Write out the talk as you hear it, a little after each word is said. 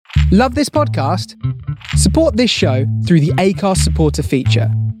Love this podcast? Support this show through the Acast supporter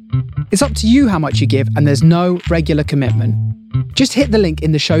feature. It's up to you how much you give, and there's no regular commitment. Just hit the link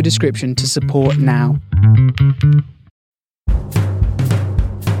in the show description to support now.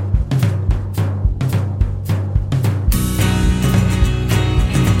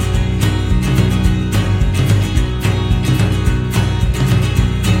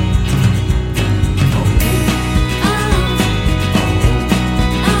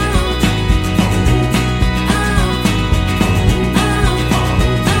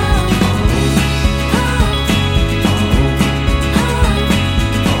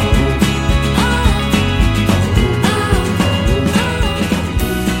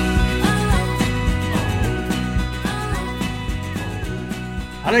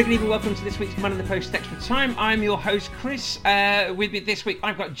 Hello, good evening, welcome to this week's Man in the Post Extra Time. I'm your host, Chris. With me this week,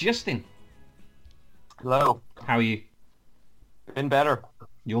 I've got Justin. Hello. How are you? Been better.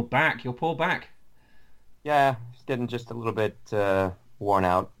 You're back, your poor back. Yeah, getting just a little bit worn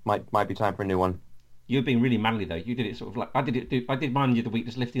out. Might be time for a new one. You've been really manly though. You did it sort of like I did mine the other week,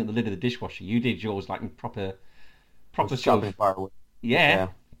 just lifting up the lid of the dishwasher. You did yours like in proper sort Chopping of firewood. yeah.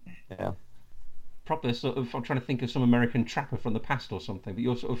 Yeah. Sort of. I'm trying to think of some American trapper from the past or something, but you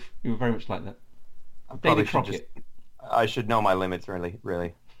were very much like that. I should know my limits,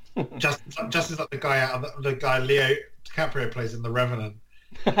 really. Just like the guy Leo DiCaprio plays in The Revenant.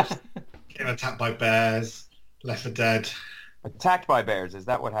 Getting attacked by bears, left for dead. Attacked by bears, is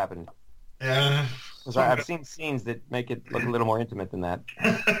that what happened? Yeah. Because I've seen scenes that make it look a little more intimate than that.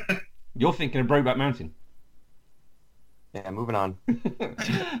 You're thinking of Brokeback Mountain. Yeah, moving on.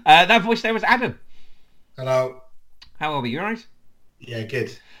 That voice there was Adam. Hello. How are we? You alright? Yeah,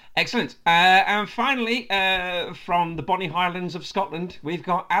 good. Excellent. And finally, from the Bonnie Highlands of Scotland, we've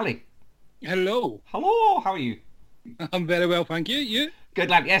got Ali. Hello. Hello, how are you? I'm very well, thank you. You? Good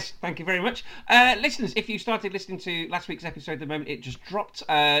lad, yes, thank you very much. Listeners, if you started listening to last week's episode the moment it just dropped,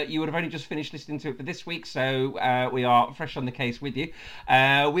 you would have only just finished listening to it for this week, so we are fresh on the case with you.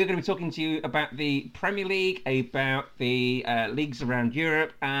 We're going to be talking to you about the Premier League, about the leagues around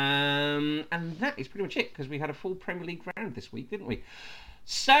Europe, and that is pretty much it, because we had a full Premier League round this week, didn't we?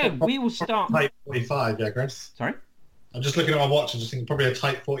 So, we will start... Tight 45, yeah, Chris? Sorry? I'm just looking at my watch and just thinking probably a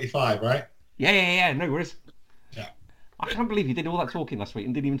tight 45, right? Yeah, no worries. Yeah. I can't believe you did all that talking last week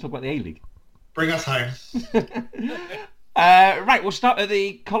and didn't even talk about the A-League. Bring us home. Right, we'll start at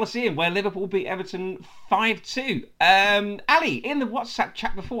the Coliseum where Liverpool beat Everton 5-2. Ali, in the WhatsApp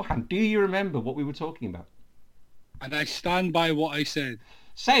chat beforehand, do you remember what we were talking about? And I stand by what I said.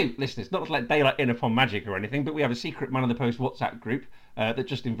 So, listeners, not to let daylight in upon magic or anything, but we have a secret Man on the Post WhatsApp group that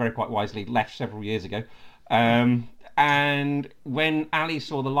Justin very quite wisely left several years ago. And when Ali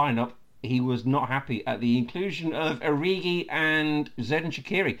saw the lineup, he was not happy at the inclusion of Origi and Xherdan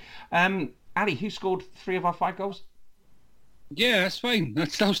Shaqiri. Ali, who scored 3 of our 5 goals? Yeah, that's fine. I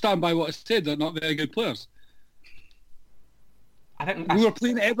still stand by what I said. They're not very good players. We were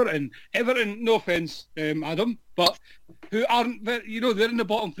playing Everton. Everton, no offence, Adam, but who aren't very, they're in the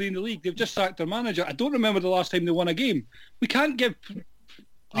bottom 3 in the league. They've just sacked their manager. I don't remember the last time they won a game. We can't give...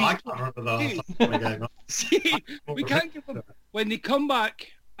 I can't remember the last time they won a game. See, we can't give them... When they come back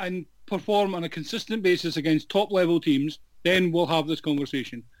and perform on a consistent basis against top-level teams, then we'll have this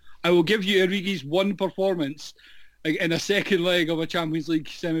conversation. I will give you Origi's one performance in a second leg of a Champions League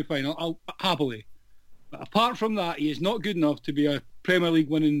semi-final. I'll happily. But apart from that, he is not good enough to be a Premier League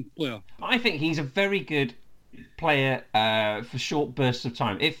winning player. I think he's a very good player for short bursts of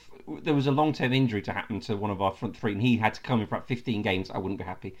time. If there was a long-term injury to happen to one of our front 3 and he had to come in for about 15 games, I wouldn't be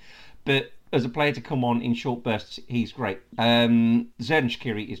happy. But as a player to come on in short bursts, he's great. Xherdan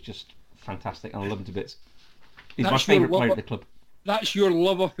Shaqiri is just fantastic, and I love him to bits. He's my favourite player at the club. That's your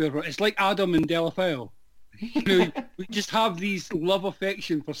love affair. It's like Adam and Delafeu. We just have these love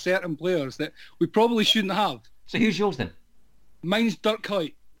affection for certain players that we probably shouldn't have. So who's yours then? Mine's Dirk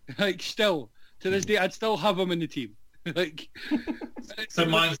Kuyt. Still to this day, I'd still have him in the team. So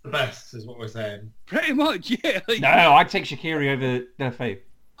mine's the best, is what we're saying. Pretty much, yeah. No, I'd take Shaqiri over Delafeu.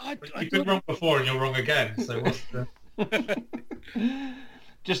 You've been wrong before and you're wrong again. So what's the...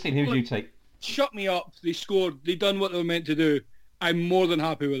 Justin, who do you take? Shut me up. They scored. They done what they were meant to do. I'm more than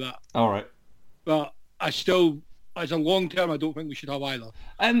happy with that. All right. But I still, as a long term, I don't think we should have either.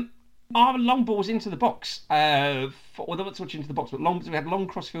 Our long balls into the box, although not so much into the box, but we had long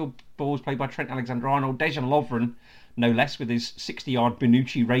crossfield balls played by Trent Alexander-Arnold, Dejan Lovren, no less, with his 60-yard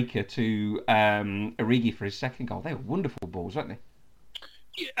Bonucci raker to Origi for his second goal. They were wonderful balls, weren't they?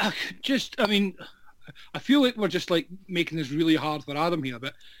 Yeah, I mean, I feel like we're just like making this really hard for Adam here,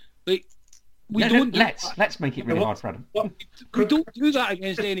 but like we No, don't. let's make it really hard for Adam. We don't do that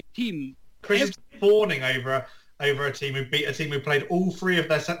against any team. Chris is fawning over a team who beat a team who played all three of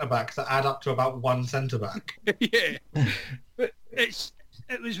their centre-backs that add up to about one centre-back. Yeah. But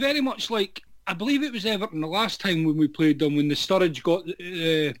it was very much like, I believe it was Everton the last time when we played them, when the Sturridge got,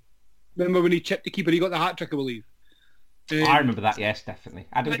 remember when he chipped the keeper, he got the hat-trick, I believe. I remember that, yes, definitely.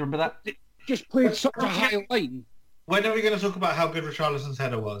 Adam, do you remember that? They just played such a high line. When are we going to talk about how good Richarlison's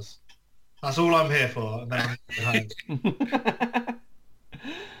header was? That's all I'm here for. And then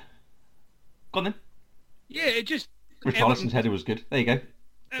Go on then. Yeah, it just... Richarlison's header was good. There you go.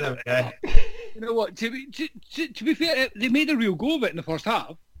 there we go. You know what, to be fair, they made a real go of it in the first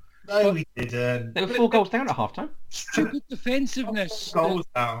half. No, we didn't. They were 4 goals down at half-time. Stupid defensiveness. Goals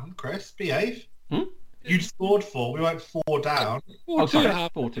down, Chris. Behave. Hmm? You scored 4. We went 4 down. Oh, sorry,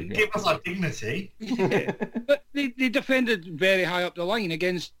 4-2. 4-2, yeah. Give us our dignity. Yeah. But they defended very high up the line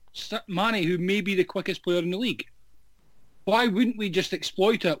against Mane, who may be the quickest player in the league. Why wouldn't we just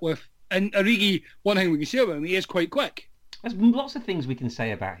exploit it with... And Origi, one thing we can say about him, he is quite quick. There's lots of things we can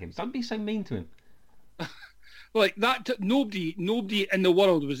say about him. Don't be so mean to him. Like that, nobody in the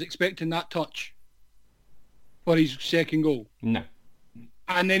world was expecting that touch for his second goal. No.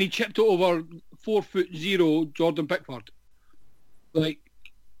 And then he chipped it over 4'0" Jordan Pickford. Like,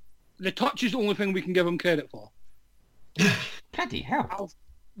 the touch is the only thing we can give him credit for. Bloody hell.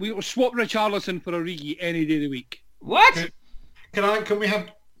 We will swap Richarlison for Origi any day of the week. What? Can we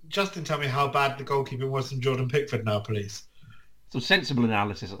have Justin tell me how bad the goalkeeping was from Jordan Pickford now, please? Some sensible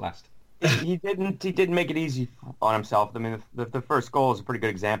analysis at last. He didn't make it easy on himself. I mean, the first goal is a pretty good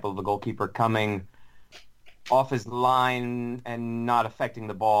example of the goalkeeper coming off his line and not affecting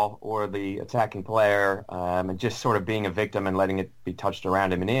the ball or the attacking player, and just sort of being a victim and letting it be touched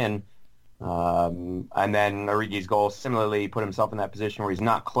around him and in. And then Origi's goal similarly put himself in that position where he's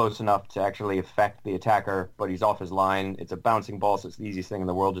not close enough to actually affect the attacker, but he's off his line. It's a bouncing ball, so it's the easiest thing in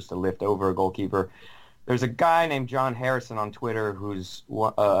the world just to lift over a goalkeeper. There's a guy named John Harrison on Twitter who's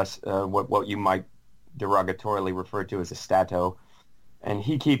what you might derogatorily refer to as a stato, and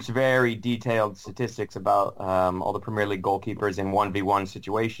he keeps very detailed statistics about all the Premier League goalkeepers in 1v1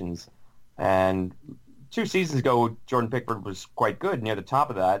 situations. And 2 seasons ago, Jordan Pickford was quite good, near the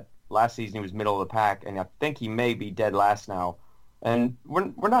top of that. Last season, he was middle of the pack, and I think he may be dead last now. And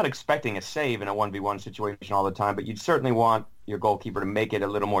we're not expecting a save in a 1v1 situation all the time, but you'd certainly want your goalkeeper to make it a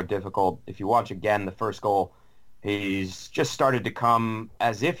little more difficult. If you watch again the first goal, he's just started to come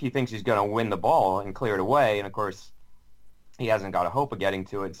as if he thinks he's going to win the ball and clear it away. And, of course, he hasn't got a hope of getting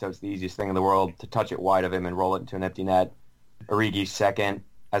to it, so it's the easiest thing in the world to touch it wide of him and roll it into an empty net. Origi's second.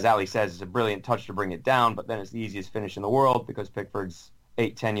 As Ali says, it's a brilliant touch to bring it down, but then it's the easiest finish in the world because Pickford's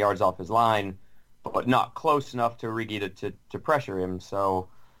 8-10 yards off his line, but not close enough to Origi to pressure him. So,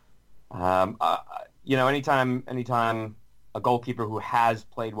 anytime a goalkeeper who has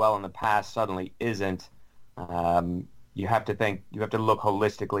played well in the past suddenly isn't, you have to look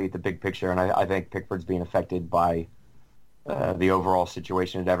holistically at the big picture. And I think Pickford's being affected by the overall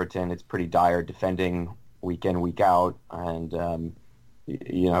situation at Everton. It's pretty dire defending week in, week out, and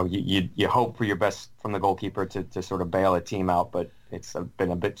you hope for your best from the goalkeeper to sort of bail a team out, but it's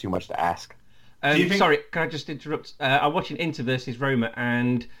been a bit too much to ask. Sorry, can I just interrupt? I'm watching Inter versus Roma,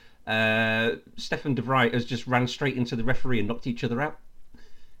 and Stefan de Vrij has just ran straight into the referee and knocked each other out.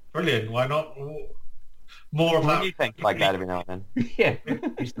 Brilliant. Why not? More of What that. do you think like that every now and then? Yeah.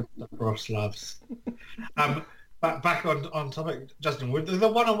 Ross loves. Back on topic, Justin. With the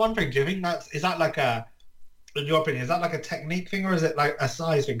one-on-one thing, do you think is that like a, in your opinion, is that like a technique thing or is it like a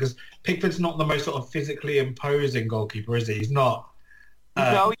size thing? Because Pickford's not the most sort of physically imposing goalkeeper, is he? He's not.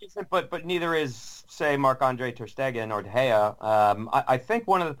 No, he isn't, but neither is, say, Marc-Andre Ter Stegen or De Gea. I think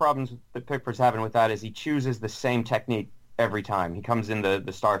one of the problems that Pickford's having with that is he chooses the same technique every time. He comes in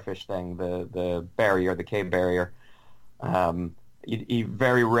the starfish thing, the barrier, the cave barrier. He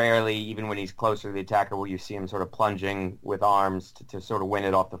very rarely, even when he's closer to the attacker, will you see him sort of plunging with arms to sort of win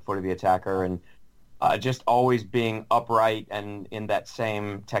it off the foot of the attacker, and just always being upright and in that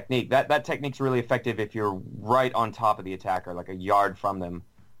same technique. That technique's really effective if you're right on top of the attacker, like a yard from them,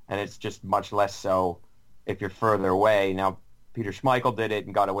 and it's just much less so if you're further away. Now, Peter Schmeichel did it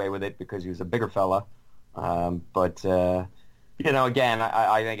and got away with it because he was a bigger fella. Again,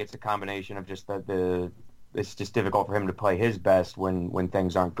 I think it's a combination of just it's just difficult for him to play his best when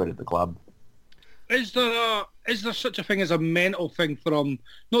things aren't good at the club. Is there such a thing as a mental thing for him?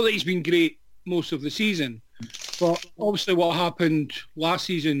 Not that he's been great most of the season, but obviously what happened last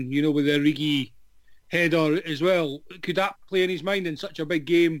season, with the Origi header as well, could that play in his mind in such a big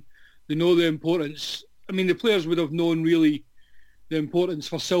game? They know the importance. I mean, the players would have known really the importance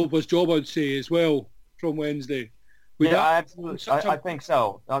for Silva's job, I'd say, as well, from Wednesday. Absolutely. I think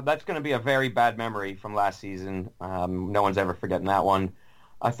so. That's going to be a very bad memory from last season. No one's ever forgetting that one.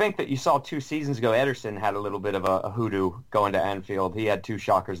 I think that you saw 2 seasons ago, Ederson had a little bit of a hoodoo going to Anfield. He had 2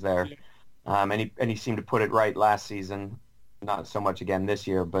 shockers there. Yeah. And he seemed to put it right last season. Not so much again this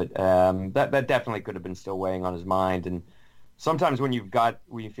year, but that definitely could have been still weighing on his mind. And sometimes when you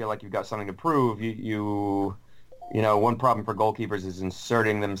feel like you've got something to prove, you know, one problem for goalkeepers is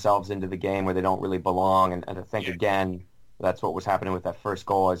inserting themselves into the game where they don't really belong. And I think, again, that's what was happening with that first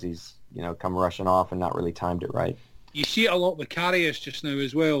goal as he's, you know, come rushing off and not really timed it right. You see it a lot with Karius just now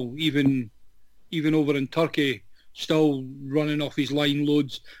as well, even over in Turkey, still running off his line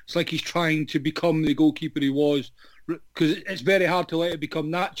loads. It's like he's trying to become the goalkeeper he was, because it's very hard to let it become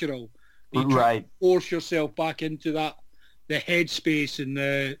natural. You try to force yourself back into that, the headspace and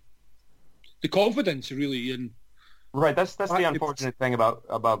the confidence, really. And right, that's the unfortunate thing about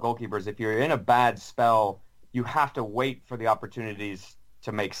goalkeepers. If you're in a bad spell, you have to wait for the opportunities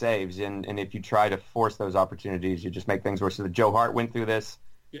to make saves, and if you try to force those opportunities, you just make things worse. So Joe Hart went through this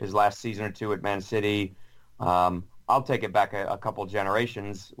his last season or 2 at Man City. I'll take it back a couple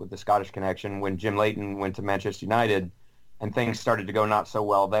generations with the Scottish connection when Jim Leighton went to Manchester United, and things started to go not so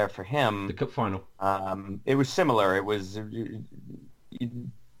well there for him. The cup final. It was similar. It was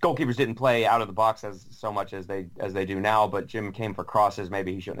goalkeepers didn't play out of the box so much as they do now, but Jim came for crosses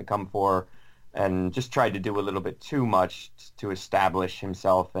maybe he shouldn't have come for, and just tried to do a little bit too much to establish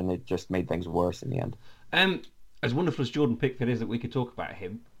himself, and it just made things worse in the end. As wonderful as Jordan Pickford is that we could talk about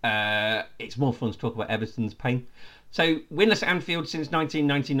him, it's more fun to talk about Everton's pain. So, winless at Anfield since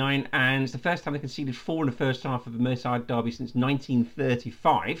 1999, and it's the first time they conceded 4 in the first half of a Merseyside derby since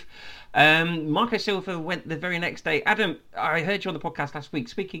 1935. Marco Silva went the very next day. Adam, I heard you on the podcast last week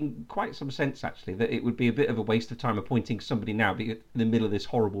speaking quite some sense, actually, that it would be a bit of a waste of time appointing somebody now in the middle of this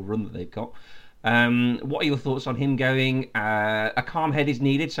horrible run that they've got. What are your thoughts on him going? A calm head is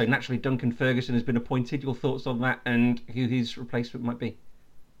needed, so naturally Duncan Ferguson has been appointed. Your thoughts on that and who his replacement might be?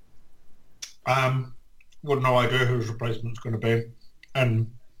 Got no idea who his replacement's going to be,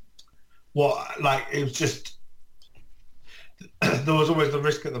 and it was just there was always the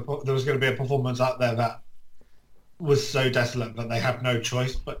risk that there was going to be a performance out there that was so desolate that they have no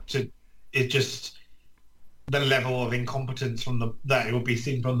choice but to. It just the level of incompetence that it will be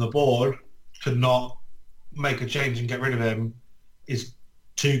seen from the board to not make a change and get rid of him is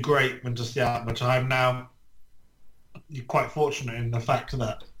too great when to stay out the time. Now, you're quite fortunate in the fact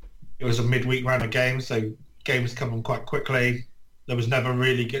that it was a midweek round of games, so games come on quite quickly. There was never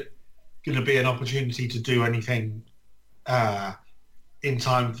really going to be an opportunity to do anything in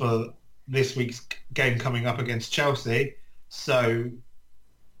time for this week's game coming up against Chelsea. So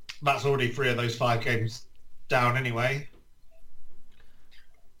that's already 3 of those 5 games down anyway.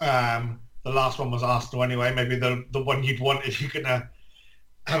 The last one was Arsenal anyway. Maybe the one you'd want if you're gonna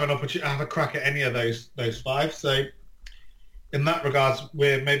have an opportunity, have a crack at any of those 5. So in that regards,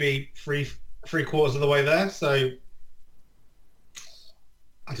 we're maybe three quarters of the way there. So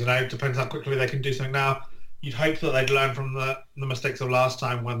I don't know. It depends how quickly they can do something now. You'd hope that they'd learn from the mistakes of last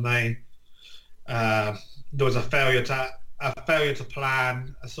time when there was a failure to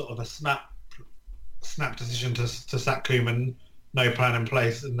plan, a sort of a snap decision to sack Koeman, no plan in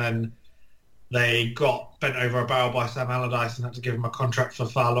place, and then they got bent over a barrel by Sam Allardyce and had to give him a contract for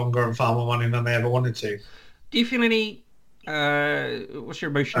far longer and far more money than they ever wanted to. Do you feel any... what's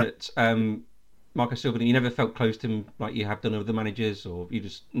your emotion at Marco Silva? You never felt close to him like you have done with the managers, or you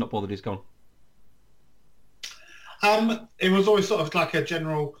just not bothered he's gone? It was always sort of like a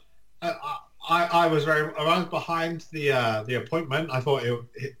general... I was behind the appointment. I thought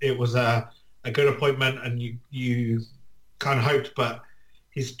it was a good appointment, and you kind of hoped, but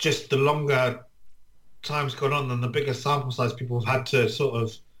it's just the longer time's gone on, then the bigger sample size people have had to sort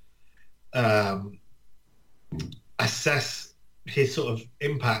of assess his sort of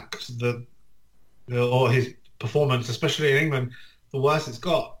impact, or his performance, especially in England, the worse it's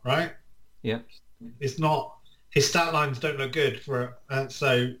got, right? Yeah. It's not, his stat lines don't look good for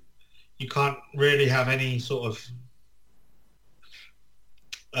so you can't really have any sort of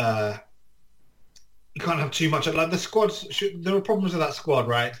you can't have too much. Like the squad, there are problems with that squad,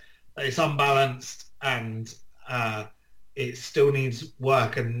 right? It's unbalanced and it still needs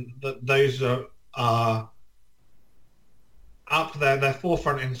work, and those are up there. They're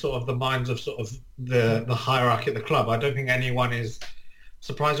forefront in sort of the minds of sort of the hierarchy of the club. I don't think anyone is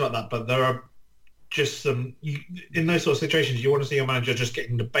surprised about that, but there are just some... in those sort of situations, you want to see your manager just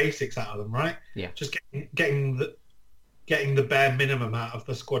getting the basics out of them, right? Yeah. Just getting the bare minimum out of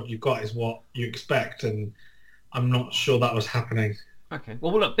the squad you've got is what you expect, and I'm not sure that was happening. Okay.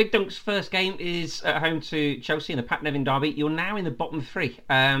 Well, look, Big Dunk's first game is at home to Chelsea in the Pat Nevin derby. You're now in the bottom three,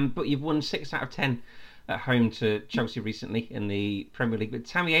 but you've won 6 out of 10 at home to Chelsea recently in the Premier League. But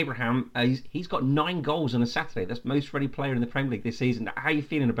Tammy Abraham, he's got 9 goals on a Saturday. That's most ready player in the Premier League this season. How are you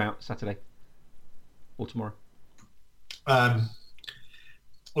feeling about Saturday or tomorrow?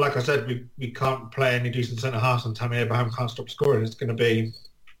 Like I said, we can't play any decent centre halves, and Tammy Abraham can't stop scoring. It's going to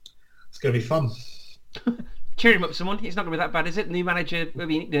be fun. Cheer him up, someone. It's not going to be that bad, is it? New manager, I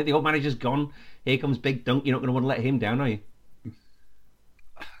mean, the old manager's gone. Here comes Big Dunk. You're not going to want to let him down, are you?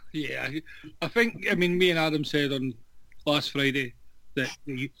 Yeah, I think, me and Adam said on last Friday that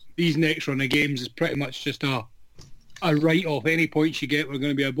these next run of games is pretty much just a write-off. Any points you get were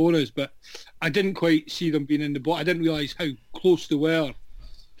going to be a bonus, but I didn't quite see them being in the bottom. I didn't realise how close they were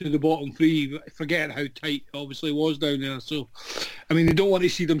to the bottom 3, forgetting how tight it obviously was down there. So, they don't want to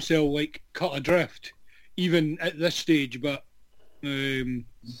see themselves, cut adrift, even at this stage, but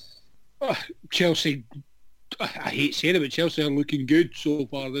Chelsea, I hate saying it, but Chelsea are looking good so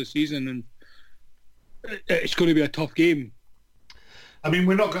far this season, and it's going to be a tough game.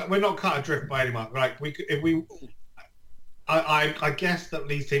 We're not cut adrift by any mark. I guess that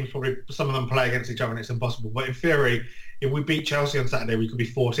these teams probably, some of them play against each other and it's impossible. But in theory, if we beat Chelsea on Saturday, we could be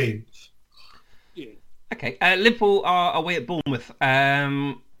 14th. Yeah. Okay. Liverpool are away at Bournemouth.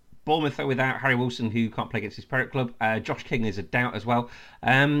 Bournemouth are without Harry Wilson, who can't play against his parent club. Josh King is a doubt as well.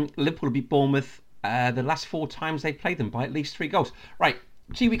 Liverpool will beat Bournemouth the last 4 times they've played them by at least 3 goals. Right.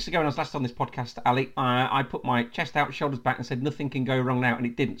 2 weeks ago when I was last on this podcast, Ali, I put my chest out, shoulders back and said nothing can go wrong now, and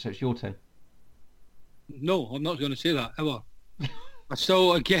it didn't, so it's your turn. No, I'm not going to say that, ever.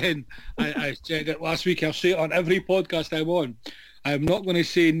 So, again, I said it last week, I'll say it on every podcast I'm on. I'm not going to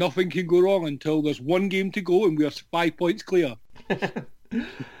say nothing can go wrong until there's 1 game to go and we are 5 points clear.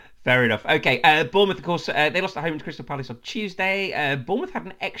 Fair enough. Okay, Bournemouth, of course, they lost at home to Crystal Palace on Tuesday. Bournemouth had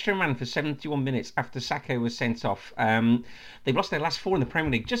an extra man for 71 minutes after Sacco was sent off. They've lost their last 4 in the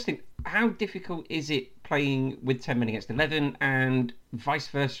Premier League. Just think, how difficult is it playing with 10 men against 11 and vice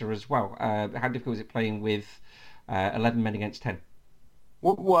versa as well? How difficult is it playing with 11 men against 10?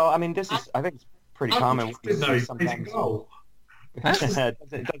 Well, I think it's pretty common. Sometimes.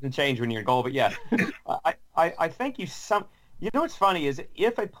 It doesn't change when you're in goal, but yeah. I think you know what's funny is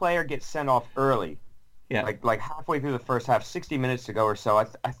if a player gets sent off early, like halfway through the first half, 60 minutes to go or so,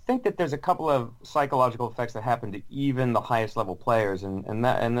 I think that there's a couple of psychological effects that happen to even the highest level players, and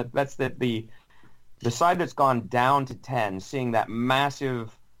that's that the side that's gone down to 10, seeing that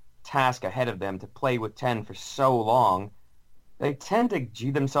massive task ahead of them to play with 10 for so long, they tend to G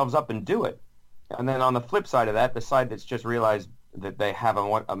themselves up and do it. And then on the flip side of that, the side that's just realized that they have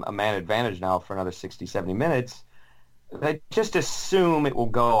a man advantage now for another 60, 70 minutes, they just assume it will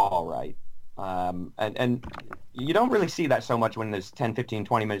go all right. And you don't really see that so much when there's 10, 15,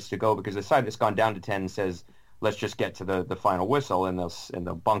 20 minutes to go, because the side that's gone down to 10 says, let's just get to the final whistle, and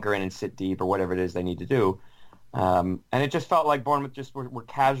they'll bunker in and sit deep or whatever it is they need to do. And it just felt like Bournemouth just were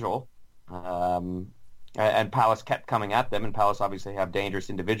casual. And Palace kept coming at them, and Palace obviously have dangerous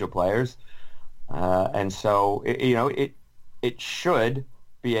individual players. And so, it should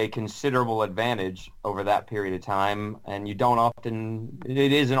be a considerable advantage over that period of time, and you don't often,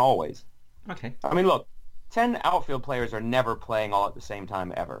 it isn't always. Okay. Look, 10 outfield players are never playing all at the same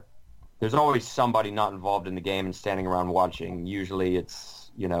time ever. There's always somebody not involved in the game and standing around watching. Usually it's,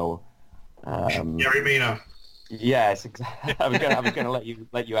 Gary Mina. Yes, exactly. I was gonna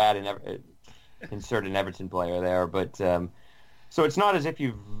let you add insert an Everton player there, but so it's not as if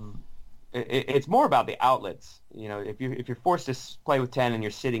it's more about the outlets. If you're forced to play with 10 and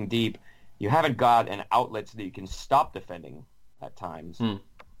you're sitting deep, you haven't got an outlet so that you can stop defending at times.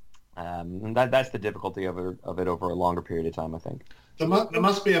 And that's the difficulty of it over a longer period of time, I think. There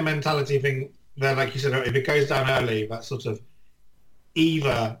must be a mentality thing there, like you said, if it goes down early, that sort of,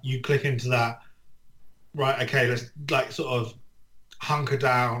 either you click into that, right, okay, let's sort of hunker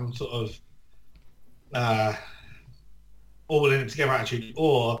down, sort of all in it together attitude,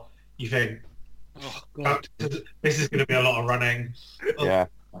 or you think, oh God, this is going to be a lot of running. Yeah,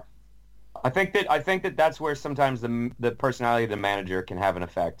 I think that that's where sometimes the personality of the manager can have an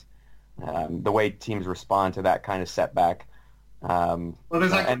effect. The way teams respond to that kind of setback. Well,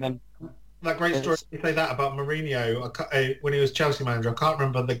 there's that great story you say that about Mourinho when he was Chelsea manager. I can't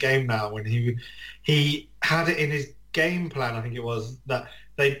remember the game now, when he had it in his game plan, I think it was, that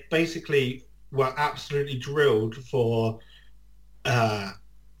they basically were absolutely drilled for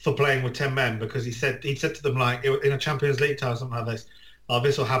playing with 10 men, because he said to them, like, in a Champions League tie or something like this, oh,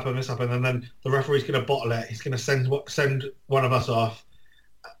 this will happen, and then the referee's going to bottle it. He's going to send one of us off,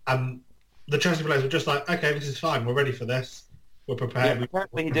 and the Chelsea players were just like, okay, this is fine. We're ready for this. We're prepared. Yeah,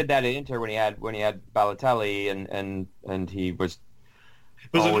 apparently he did that at Inter when he had Balotelli, and he was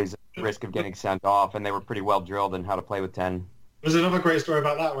always at risk of getting sent off, and they were pretty well drilled in how to play with 10. There's another great story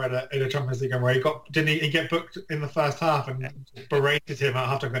about that where in a Champions League game where he get booked in the first half and berated him at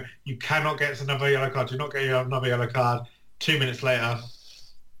halftime. Going, you cannot get another yellow card. Do not get another yellow card. 2 minutes later,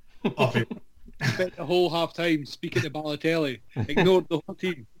 off him. Spent the whole half time speaking to Balotelli. Ignored the whole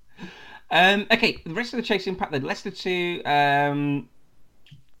team. Okay, the rest of the chasing pack then. Leicester 2,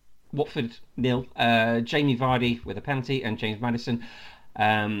 Watford 0. Jamie Vardy with a penalty and James Maddison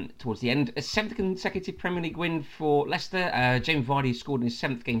towards the end. A 7th consecutive Premier League win for Leicester. Jamie Vardy scored in his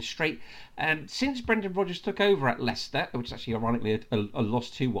 7th game straight. Since Brendan Rodgers took over at Leicester, which is actually ironically a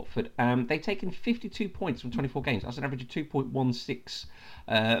loss to Watford, they've taken 52 points from 24 games. That's an average of 2.16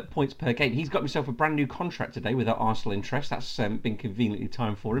 points per game. He's got himself a brand new contract today with Arsenal interest. That's been conveniently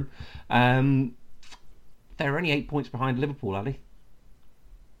timed for him. They're only 8 points behind Liverpool, Ali.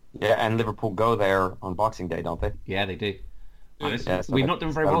 Yeah, and Liverpool go there on Boxing Day, don't they? Yeah, they do. Yeah, so we've not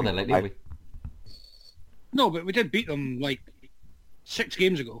done very well there lately, have we? No, but we did beat them like 6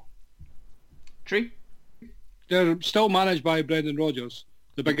 games ago. True. They're still managed by Brendan Rodgers,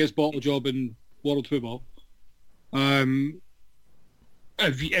 the biggest bottle job in world football.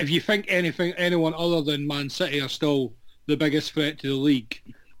 If you think anyone other than Man City are still the biggest threat to the league,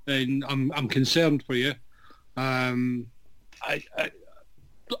 then I'm concerned for you.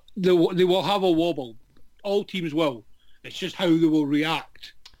 They will have a wobble. All teams will. It's just how they will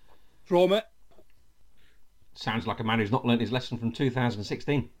react from it. Sounds like a man who's not learnt his lesson from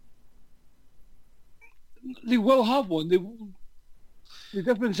 2016. They will have one. The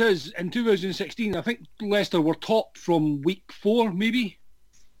difference is, in 2016, I think Leicester were top from week 4, maybe.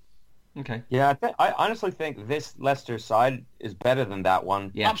 Okay. Yeah, I honestly think this Leicester side is better than that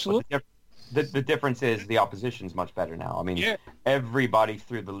one. Yeah, absolutely. The difference is the opposition's much better now. I mean, everybody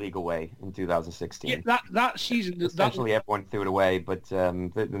threw the league away in 2016. Yeah, that season... Essentially, everyone threw it away, but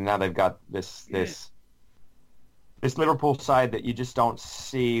now they've got this Liverpool side that you just don't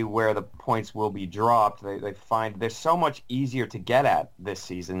see where the points will be dropped. They find they're so much easier to get at this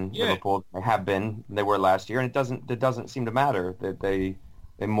season, Liverpool, than they were last year, and it doesn't seem to matter. They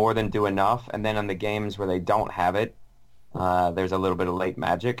more than do enough, and then on the games where they don't have it, there's a little bit of late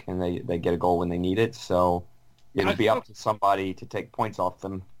magic, and they get a goal when they need it. So it'll be up to somebody to take points off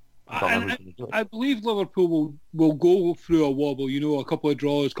them. I believe Liverpool will go through a wobble, a couple of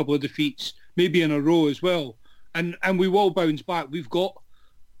draws, a couple of defeats, maybe in a row as well. And we will bounce back. We've got,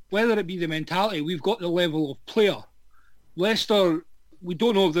 whether it be the mentality, we've got the level of player. Leicester, we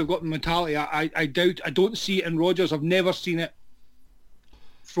don't know if they've got the mentality. I doubt. I don't see it in Rodgers. I've never seen it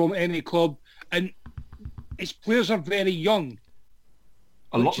from any club. And his players are very young.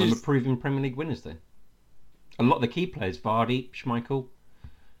 A lot of them are proven Premier League winners, though. A lot of the key players, Vardy, Schmeichel.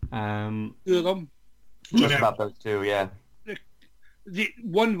 Two of them. Just about those two, yeah.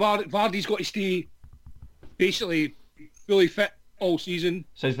 Vardy's got to stay basically fully fit all season.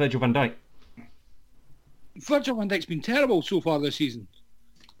 So is Virgil van Dijk. Virgil van Dijk's been terrible so far this season.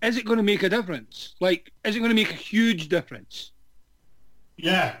 Is it going to make a difference? Is it going to make a huge difference?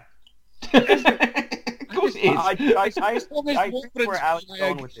 Yeah. Of course it is. I think where Alex is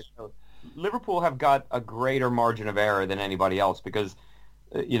going with this. Liverpool have got a greater margin of error than anybody else because,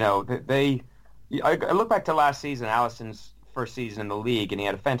 I look back to last season, Alisson's first season in the league, and he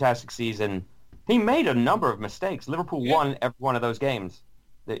had a fantastic season. He made a number of mistakes. Liverpool won every one of those games.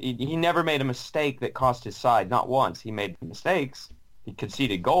 He never made a mistake that cost his side, not once. He made mistakes. He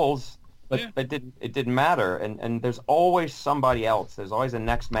conceded goals, but it didn't matter. And there's always somebody else. There's always a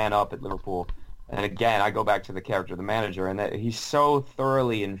next man up at Liverpool. And again, I go back to the character of the manager, and that he's so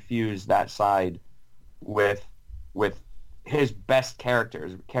thoroughly infused that side with his best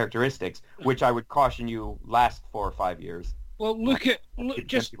characteristics, which I would caution you last 4 or 5 years. Well,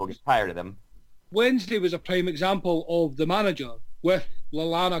 just people get tired of them. Wednesday was a prime example of the manager with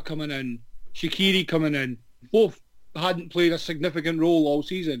Lallana coming in, Shaqiri coming in. Both hadn't played a significant role all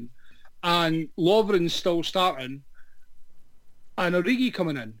season, and Lovren's still starting, and Origi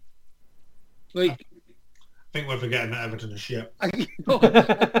coming in. I think we're forgetting that Everton is shit.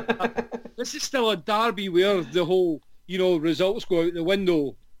 This is still a derby where the whole, results go out the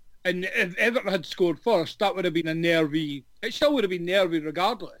window. And if Everton had scored first, that would have been it still would have been nervy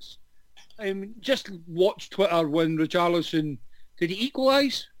regardless. Just watch Twitter when Richarlison, did he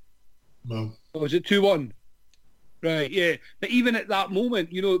equalise? No. Or was it 2-1? Right, yeah. But even at that moment,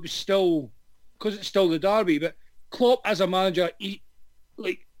 it was still, because it's still the derby, but Klopp as a manager, he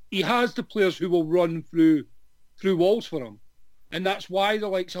has the players who will run through walls for him. And that's why the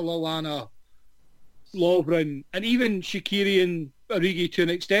likes of Lallana, Lovren, and even Shaqiri and Origi to an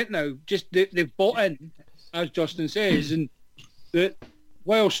extent now, just they've bought in, as Justin says, and that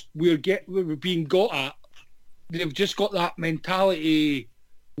whilst we're being got at, they've just got that mentality,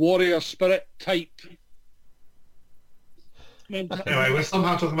 warrior spirit type. Anyway, we're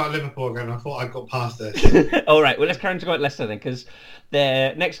somehow talking about Liverpool again. I thought I got past this. All right, well, let's carry on to go at Leicester then, because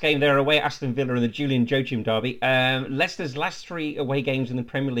their next game, they're away at Aston Villa in the Julian Joachim derby. Leicester's last 3 away games in the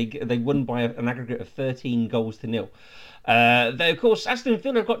Premier League, they won by an aggregate of 13-0. Though, of course, Aston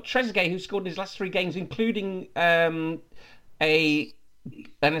Villa have got Trezeguet, who scored in his last 3 games, including an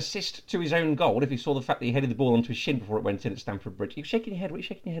assist to his own goal. If you saw the fact that he headed the ball onto his shin before it went in at Stamford Bridge. You're shaking your head. What are you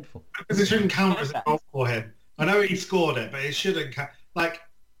shaking your head for? Because it shouldn't count as a goal for him. I know he scored it, but it shouldn't count. Like,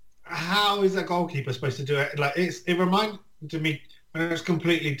 how is a goalkeeper supposed to do it? Like, it reminded me, and it's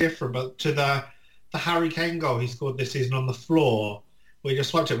completely different, but to the Harry Kane goal he scored this season on the floor, where he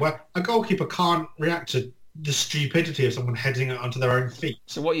just swiped it, where a goalkeeper can't react to the stupidity of someone heading it onto their own feet.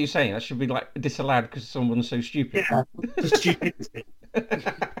 So what are you saying? That should be like disallowed because someone's so stupid. Yeah, the stupidity.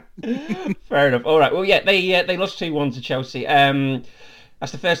 Fair enough. All right. Well, yeah, they lost 2-1 to Chelsea.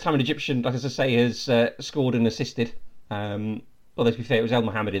 That's the first time an Egyptian, like as I say, has scored and assisted. Although to be fair, it was El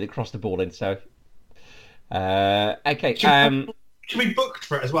Mohammadi that crossed the ball in. So, okay. Should be booked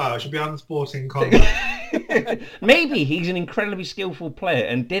for it as well. It should be on Sporting Contact. Maybe he's an incredibly skillful player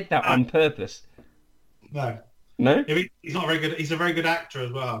and did that on purpose. No, he's not very good. He's a very good actor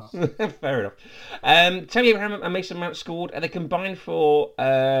as well. Fair enough. Tammy Abraham and Mason Mount scored. They combined for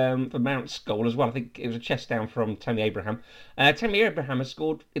Mount's goal as well. I think it was a chest down from Tammy Abraham. Tammy Abraham has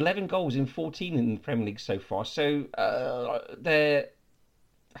scored 11 goals in 14 in the Premier League so far. So they're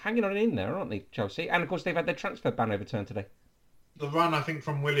hanging on in there, aren't they, Chelsea? And of course, they've had their transfer ban overturned today. The run, I think,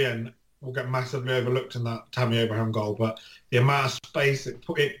 from Willian will get massively overlooked in that Tammy Abraham goal, but the amount of space it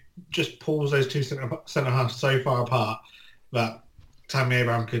just pulls those two centre halves so far apart that Tammy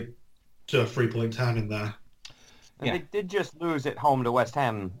Abraham could do a 3-point turn in there. And they did just lose at home to West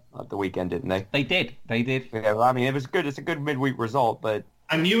Ham at the weekend, didn't they? They did. Yeah, I mean, it was good. It's a good midweek result, but...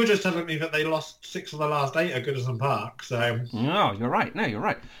 And you were just telling me that they lost 6 of the last 8 at Goodison Park, so... No, you're right.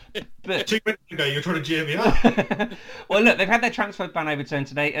 But 2 minutes ago, you were trying to cheer me up. Well, look, they've had their transfer ban overturned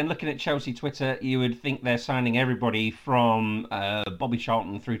today, and looking at Chelsea Twitter, you would think they're signing everybody from Bobby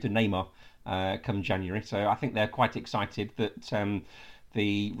Charlton through to Neymar come January. So I think they're quite excited that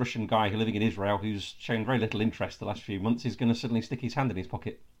the Russian guy living in Israel, who's shown very little interest the last few months, is going to suddenly stick his hand in his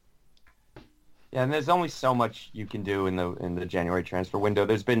pocket. Yeah, and there's only so much you can do in the January transfer window.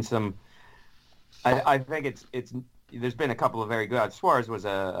 There's been some. I think it's. There's been a couple of very good. Suarez was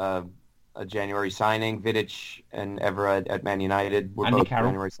a January signing. Vidic and Evra at Man United were both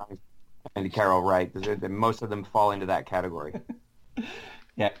January signings. Andy Carroll, right? Most of them fall into that category.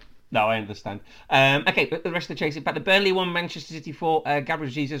 Yeah. No, I understand. Okay, but the rest of the chase. But the Burnley won, Manchester City 4. Gabriel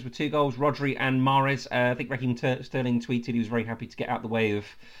Jesus with 2 goals. Rodri and Mahrez. I think Raheem Sterling tweeted he was very happy to get out the way of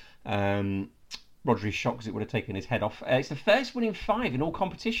Rodri's shot because it would have taken his head off. It's the first win in 5 in all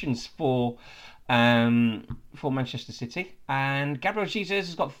competitions for Manchester City. And Gabriel Jesus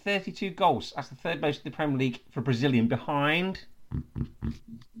has got 32 goals. That's the third most in the Premier League for Brazilian, behind...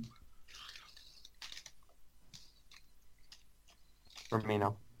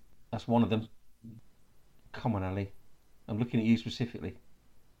 Firmino. That's one of them. Come on, Ali. I'm looking at you specifically.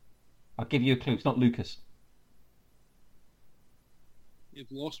 I'll give you a clue. It's not Lucas.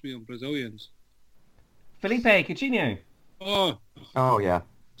 You've lost me on Brazilians. Felipe Coutinho. Oh yeah.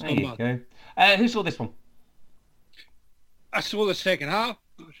 There you go. Who saw this one? I saw the second half.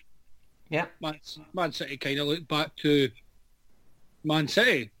 Yeah. Man City kind of looked back to Man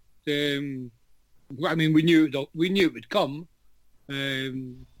City. I mean, we knew it would come,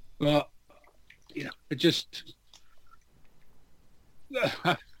 but you know, it just.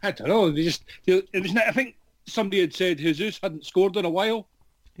 I don't know. It was. I think somebody had said Jesus hadn't scored in a while.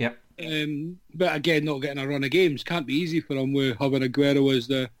 Yeah. But again, not getting a run of games can't be easy for him with having Aguero as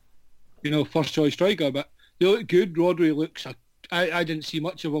the, first choice striker. But they look good. Rodri looks. I didn't see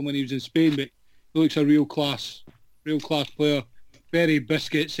much of him when he was in Spain, but he looks a real class player. Very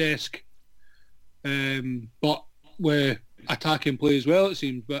Busquets-esque, but with attacking play as well, it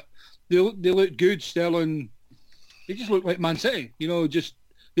seems. But they look good. Sterling, they just look like Man City.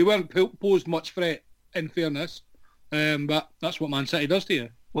 They weren't posed much threat, in fairness. But that's what Man City does to you.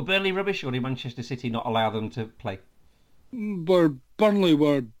 Were Burnley rubbish, or did Manchester City not allow them to play? Burnley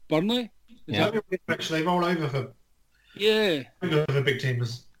were Burnley. Actually, they roll over for the big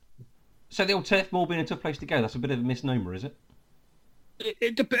teams. So the old Turf Moor being a tough place to go, that's a bit of a misnomer, is it?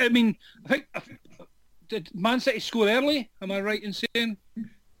 I mean, I think did Man City score early? Am I right in saying?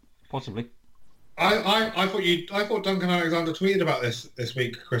 Possibly. I thought Duncan Alexander tweeted about this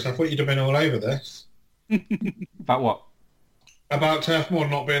week, Chris. I thought you'd have been all over this. About what? About Turf Moor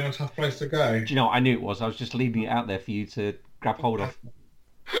not being a tough place to go. Do you know what? I knew it was. I was just leaving it out there for you to grab hold of.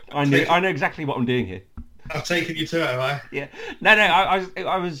 I know exactly what I'm doing here. I've taken you to it, have I? Yeah. No.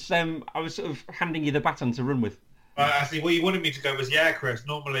 I was sort of handing you the baton to run with. Right, I see. What you wanted me to go was, yeah, Chris.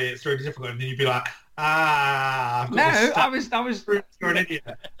 Normally it's really difficult, and then you'd be like, I've got No, this I was You're an idiot.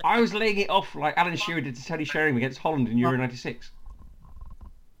 I was laying it off like Alan Shearer did to Teddy Sheringham against Holland in Euro '96.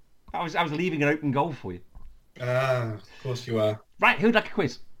 I was leaving an open goal for you. Of course you are. Right, who'd like a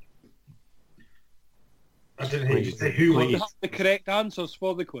quiz? I didn't hear you say who You was. have the correct answers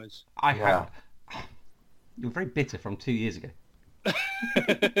for the quiz. I Yeah. have. You're very bitter from 2 years ago.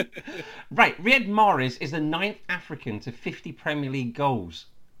 Right, Riyad Mahrez is the 9th African to 50 Premier League goals.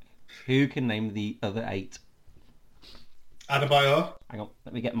 Who can name the other 8? Adebayor. Hang on,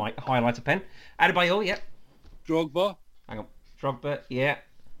 let me get my highlighter pen. Adebayor, yeah. Drogba. Hang on. Drogba, yeah.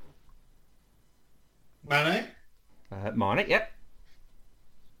 Mane. Mane, yeah.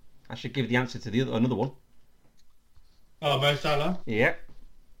 I should give the answer to the another one. Oh, Mo Salah. Yeah.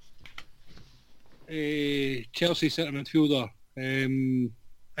 Chelsea centre midfielder.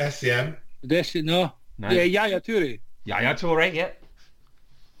 SCM. No. No. Yeah, Yaya Toure. Yaya Toure, yeah.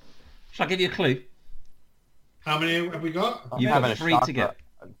 Shall I give you a clue? How many have we got? You've having got a 3 shock, to get.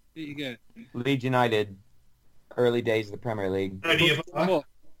 There you go. Leeds United, early days of the Premier League. Only of What?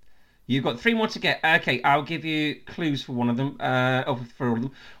 You've got 3 more to get. Okay, I'll give you clues for one of them. For all of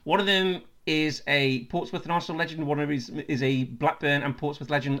them. One of them is a Portsmouth and Arsenal legend. One of them is a Blackburn and Portsmouth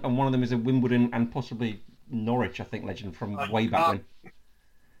legend, and one of them is a Wimbledon and possibly Norwich, I think, legend from way back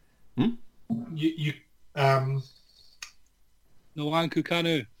when. Nwankwo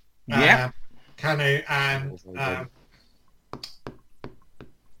Kanu. Yeah. Kanu and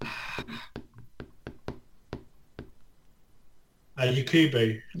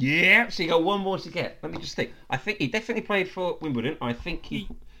Yakubu. Yeah, so you got 1 more to get. Let me just think. I think he definitely played for Wimbledon. I think he...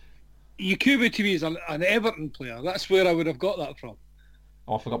 Yakubu to me is an Everton player. That's where I would have got that from.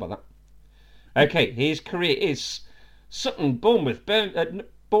 Oh, I forgot about that. Okay, his career is Sutton, Bournemouth,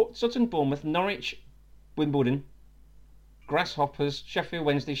 Norwich, Wimbledon, Grasshoppers, Sheffield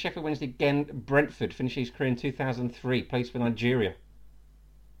Wednesday again, Brentford. Finished his career in 2003. Plays for Nigeria.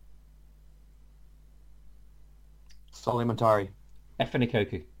 Solly Montari.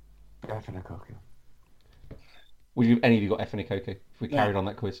 Efenikoku. Efenikoku. Would you any of you got Efenikoku if we carried on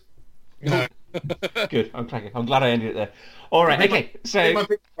that quiz? No. Good. I'm glad I ended it there. All right. Okay. So My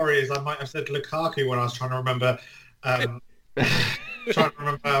big worry is I might have said Lukaku when I was trying to remember.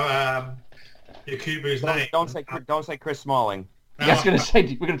 Yakubu's name. Don't say Chris Smalling. I was going to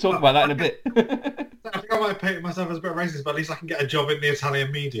say we're going to talk about that in a bit. I think I might have painted myself as a bit racist, but at least I can get a job in the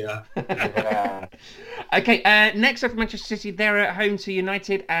Italian media. Yeah. Okay, next up for Manchester City, they're at home to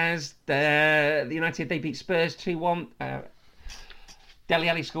United as the United, they beat Spurs 2-1. Dele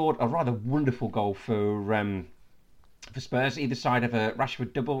Alli scored a rather wonderful goal for Spurs, either side of a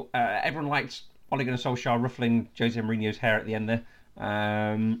Rashford double. Everyone liked Ole Gunnar Solskjaer ruffling Jose Mourinho's hair at the end there.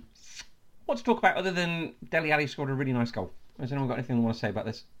 What to talk about other than Dele Alli scored a really nice goal? Has anyone got anything they want to say about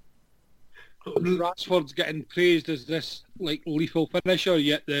this? Rashford's getting praised as this lethal finisher,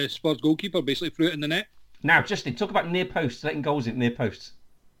 yet the Spurs goalkeeper basically threw it in the net. Now, Justin, talk about near posts, letting goals in near posts.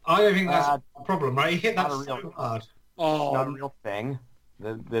 I don't think that's a problem, right? He hit that Not a so real- hard. Not a real thing.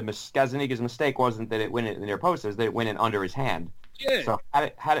 The Gazaniga's mistake wasn't that it went in the near post, it was that it went in under his hand. Yeah. So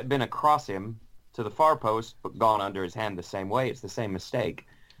had it been across him to the far post but gone under his hand the same way, it's the same mistake.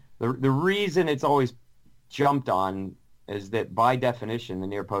 The reason it's always jumped on is that by definition the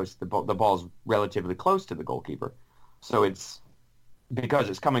near post the ball's relatively close to the goalkeeper. So it's because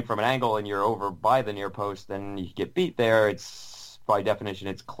it's coming from an angle and you're over by the near post, then you get beat there. It's by definition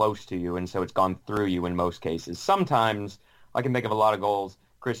it's close to you, and so it's gone through you in most cases. Sometimes I can think of a lot of goals.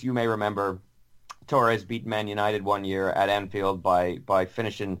 Chris, you may remember Torres beat Man United one year at Anfield by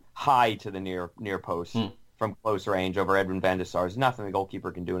finishing high to the near post from close range over Edwin van der Sar. There's nothing the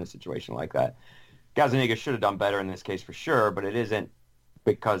goalkeeper can do in a situation like that. Gazaniga should have done better in this case for sure, but it isn't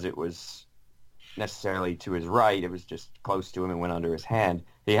because it was necessarily to his right. It was just close to him and went under his hand.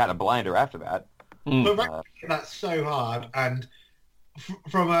 He had a blinder after that. But Rashford hit that so hard, and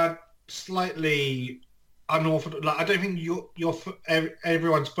from a slightly unorthodox, I don't think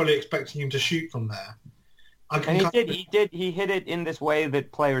everyone's fully expecting him to shoot from there. He hit it in this way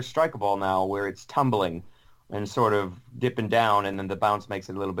that players strike a ball now, where it's tumbling and sort of dipping down, and then the bounce makes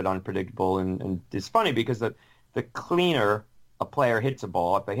it a little bit unpredictable. And it's funny because the cleaner a player hits a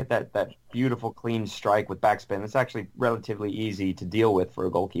ball, if they hit that beautiful clean strike with backspin, it's actually relatively easy to deal with for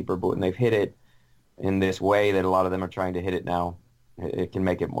a goalkeeper. But when they've hit it in this way that a lot of them are trying to hit it now, it can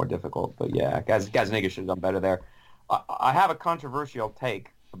make it more difficult. But yeah, Gazzaniga should have done better there. I have a controversial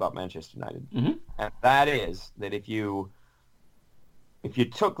take about Manchester United, and that is that if you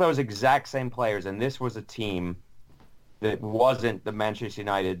took those exact same players and this was a team that wasn't the Manchester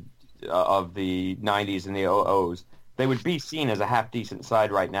United of the 90s and the 00s, they would be seen as a half-decent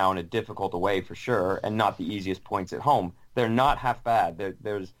side right now in a difficult away for sure, and not the easiest points at home. They're not half bad.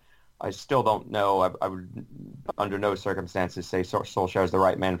 I still don't know. I would, under no circumstances, say Solskjaer is the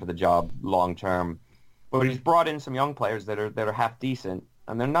right man for the job long term. But he's brought in some young players that are half decent,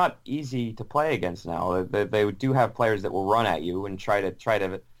 and they're not easy to play against now. They do have players that will run at you and try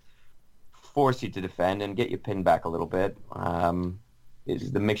to force you to defend and get you pinned back a little bit.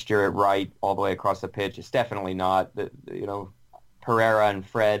 Is the mixture at right all the way across the pitch? It's definitely not. Pereira and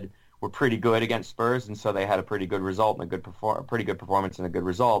Fred were pretty good against Spurs, and so they had a pretty good result and a pretty good performance and a good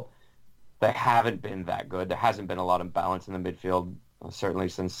result. They haven't been that good. There hasn't been a lot of balance in the midfield, certainly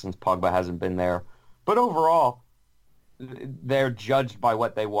since Pogba hasn't been there. But overall, they're judged by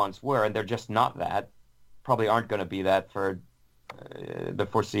what they once were, and they're just not that. Probably aren't going to be that for the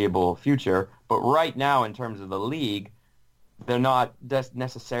foreseeable future. But right now, in terms of the league, they're not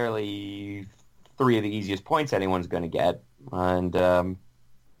necessarily three of the easiest points anyone's going to get, and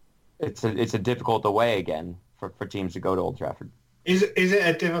it's a difficult away again for teams to go to Old Trafford. Is it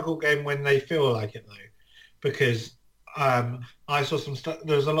a difficult game when they feel like it though? Because I saw some stuff.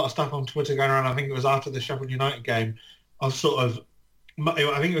 There was a lot of stuff on Twitter going around. I think it was after the Sheffield United game. I think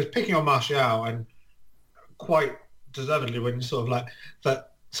it was picking on Martial, and quite deservedly, when you sort of like that.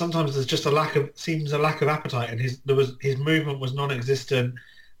 Sometimes there's just a lack of appetite, and his movement was non-existent,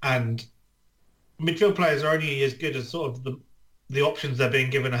 and midfield players are only as good as sort of the options they're being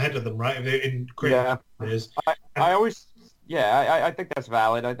given ahead of them, right? I think that's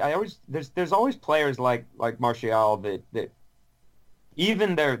valid. There's always players like Martial that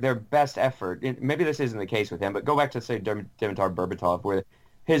even their best effort. Maybe this isn't the case with him, but go back to say Dimitar Berbatov, where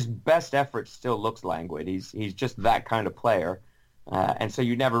his best effort still looks languid. He's just that kind of player. And so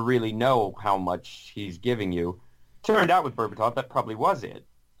you never really know how much he's giving you. Turned out with Berbatov, that probably was it,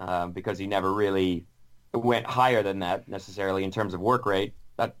 because he never really went higher than that necessarily in terms of work rate.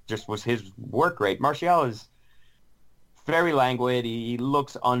 That just was his work rate. Martial is very languid. He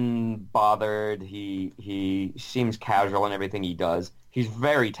looks unbothered. He seems casual in everything he does. He's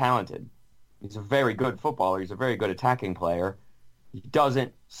very talented. He's a very good footballer. He's a very good attacking player. He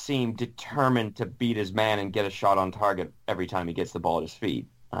doesn't seem determined to beat his man and get a shot on target every time he gets the ball at his feet.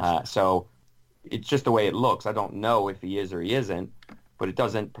 So it's just the way it looks. I don't know if he is or he isn't, but it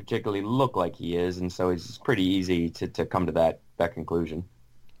doesn't particularly look like he is, and so it's pretty easy to come to that conclusion.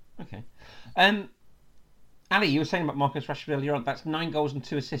 Okay. Ali, you were saying about Marcus Rashford earlier on. That's 9 goals and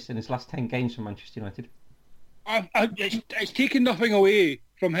 2 assists in his last 10 games for Manchester United. It's taken nothing away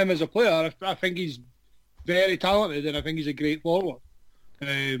from him as a player. I think he's very talented, and I think he's a great forward.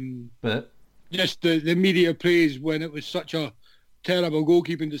 But just the media praise when it was such a terrible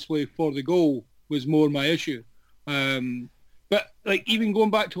goalkeeping display for the goal was more my issue. But like even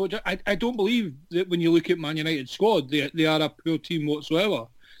going back to what I don't believe that when you look at Man United's squad, they are a poor team whatsoever.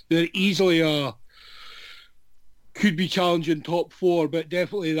 They're easily could be challenging top 4, but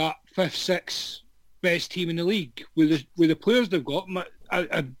definitely that 5th, 6th best team in the league with the players they've got.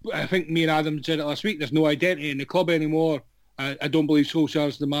 I think me and Adam said it last week. There's no identity in the club anymore. I don't believe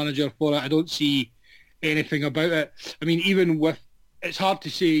Solskjaer's the manager for it. I don't see anything about it. I mean, it's hard to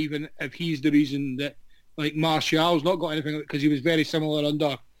say even if he's the reason that like Martial's not got anything, because he was very similar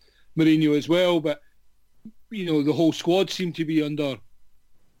under Mourinho as well. But the whole squad seemed to be under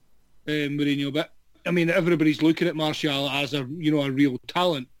Mourinho. But I mean, everybody's looking at Martial as a real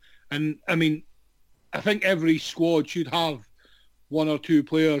talent, and I mean, I think every squad should have one or two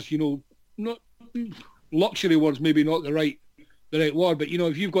players, not luxury words, maybe not the right word, but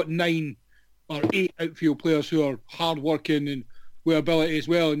if you've got 9 or 8 outfield players who are hard-working and with ability as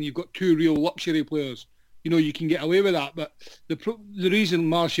well, and you've got 2 real luxury players, you can get away with that. But the reason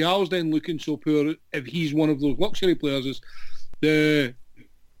Martial's then looking so poor, if he's one of those luxury players, is the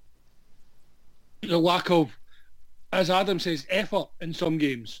lack of, as Adam says, effort in some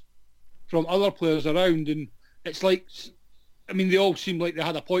games from other players around. And it's like, I mean, they all seemed like they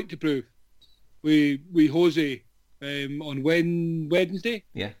had a point to prove with Jose on Wednesday.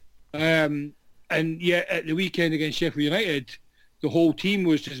 Yeah. And yet at the weekend against Sheffield United, the whole team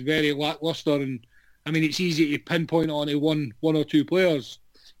was just very lacklustre. And I mean, it's easy to pinpoint onto one or two players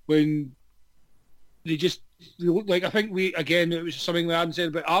when they just like I think it was something we hadn't said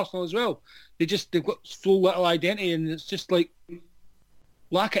about Arsenal as well. They've got so little identity, and it's just like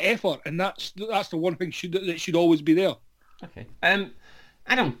lack of effort, and that's the one thing that should always be there. Okay.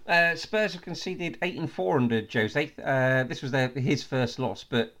 Adam, Spurs have conceded 8-4 under Jose. This was his first loss,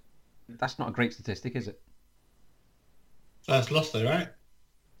 but that's not a great statistic, is it? First loss though, right?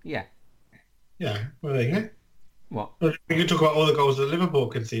 Yeah. Yeah. Well, there you go. What? We can talk about all the goals that Liverpool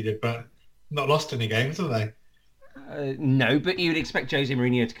conceded, but not lost any games, have they? No, but you'd expect Jose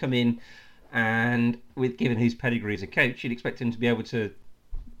Mourinho to come in, and given his pedigree as a coach, you'd expect him to be able to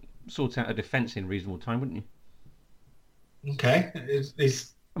sort out a defence in reasonable time, wouldn't you? Okay.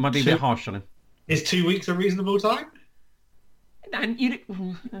 It might be a bit harsh on him. Is 2 weeks a reasonable time? And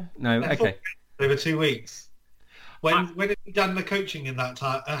no, okay. Over 2 weeks. When have you done the coaching in that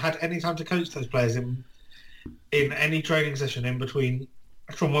time? Had any time to coach those players in any training session in between,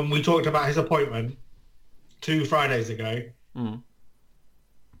 from when we talked about his appointment 2 Fridays ago? Mm.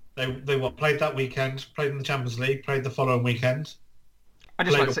 They played that weekend, played in the Champions League, played the following weekend. I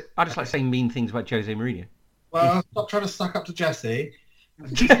just like saying mean things about Jose Mourinho. Well, stop trying to suck up to Jesse.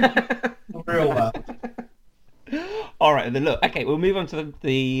 Real well. All right, then look. Okay, we'll move on to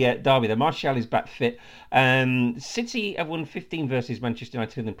the derby. The Martial is back fit. City have won 15 versus Manchester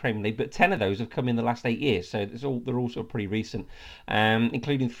United in the Premier League, but 10 of those have come in the last 8 years, so they're all sort of pretty recent,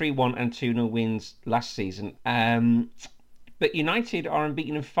 including 3-1 and 2-0 wins last season. But United are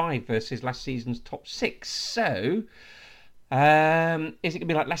unbeaten in 5 versus last season's top 6. So, is it going to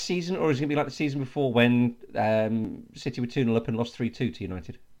be like last season, or is it going to be like the season before when City were 2-0 up and lost 3-2 to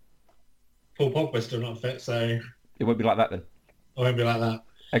United? Paul Pogba's still not fit, so it won't be like that then. It won't be like that.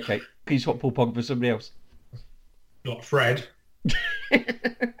 Okay, can you swap Paul Pogba for somebody else? Not Fred.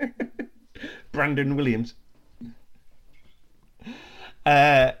 Brandon Williams.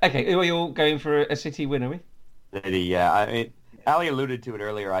 Okay, are we all going for a City win, are we? Yeah, I mean, Ali alluded to it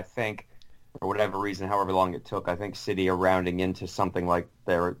earlier. I think, for whatever reason, however long it took, I think City are rounding into something like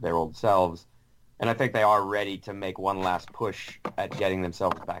their old selves, and I think they are ready to make one last push at getting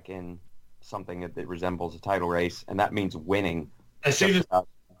themselves back in something that resembles a title race, and that means winning. As soon as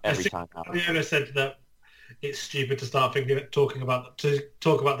every time. Guardiola said that it's stupid to start talking about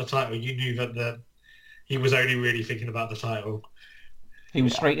the title, you knew that he was only really thinking about the title. He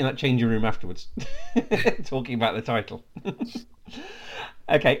was straight in that changing room afterwards, talking about the title.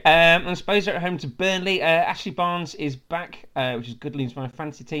 Okay, and Spurs are at home to Burnley. Ashley Barnes is back, which is good news for my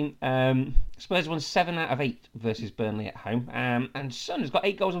fantasy team. Spurs won 7 out of 8 versus Burnley at home. And Son has got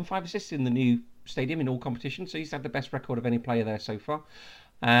 8 goals and 5 assists in the new stadium in all competitions, so he's had the best record of any player there so far.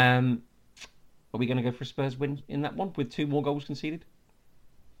 Are we going to go for a Spurs win in that one with 2 more goals conceded?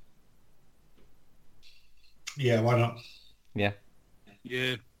 Yeah, why not? Yeah.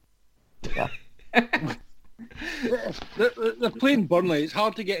 Yeah. They're playing Burnley. It's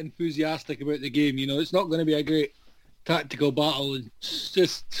hard to get enthusiastic about the game. You know, it's not going to be a great tactical battle.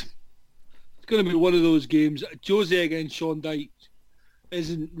 It's going to be one of those games. Jose against Sean Dyche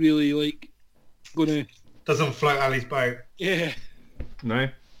isn't really going to... Doesn't float Ali's boat. Yeah. No.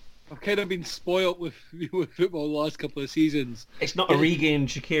 I've kind of been spoilt with football the last couple of seasons. It's not Origi and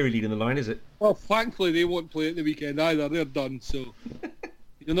Shaqiri leading the line, is it? Well, thankfully they won't play at the weekend either. They're done, so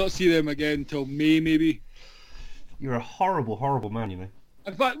you'll not see them again until May, maybe. You're a horrible, horrible man, you know.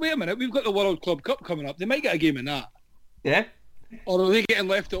 In fact, wait a minute. We've got the World Club Cup coming up. They might get a game in that. Yeah? Or are they getting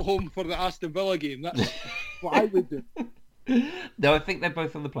left at home for the Aston Villa game? That's what I would do. No, I think they're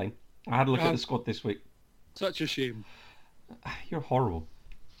both on the plane. I had a look at the squad this week. Such a shame. You're horrible.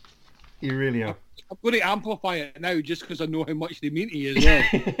 You really are. I'm going to amplify it now just because I know how much they mean to you as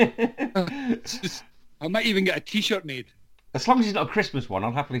well. I might even get a T-shirt made. As long as it's not a Christmas one,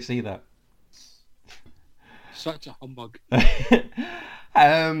 I'll happily see that. Such a humbug.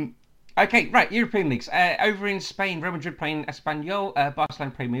 Okay, right, European leagues. Over in Spain, Real Madrid playing Espanyol,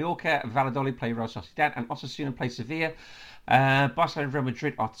 Barcelona play Mallorca, Valladolid play Real Sociedad, and Osasuna play Sevilla. Barcelona and Real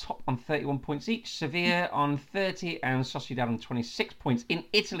Madrid are top on 31 points each, Sevilla on 30 and Sociedad on 26 points. In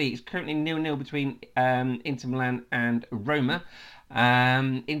Italy, it's currently 0-0 between Inter Milan and Roma.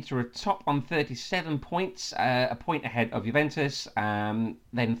 Inter are top on 37 points, a point ahead of Juventus. Then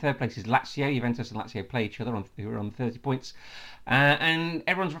third place is Lazio. Juventus and Lazio play each other, who are on 30 points. And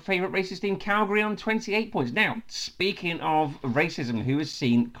everyone's favourite racist team, Calgary, on 28 points. Now, speaking of racism, who has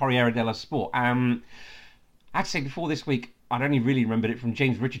seen Corriere dello Sport? I'd say before this week, I'd only really remembered it from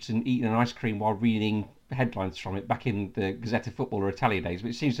James Richardson eating an ice cream while reading headlines from it back in the Gazzetta Footballer Italia days.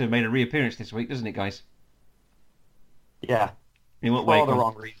 But it seems to have made a reappearance this week, doesn't it, guys? Yeah. In what for way? all the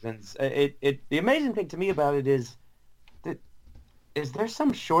wrong reasons. The amazing thing to me about it is that is there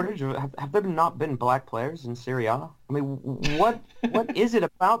some shortage of have there not been black players in Serie A? I mean, what is it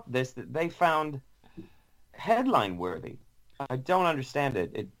about this that they found headline worthy? I don't understand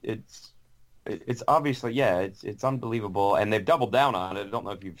it. It's obviously it's unbelievable, and they've doubled down on it. I don't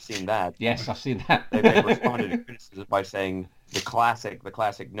know if you've seen that. Yes, I've seen that. They've responded to criticism by saying the classic.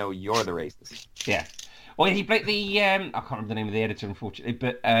 No, you're the racist. Yeah. Well, he played the I can't remember the name of the editor, unfortunately,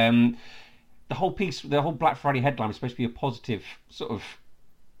 but the whole piece, the whole Black Friday headline was supposed to be a positive sort of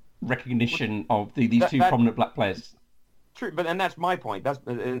recognition of these two prominent black players. True, and that's my point.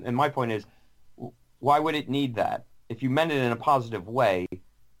 And my point is, why would it need that? If you meant it in a positive way,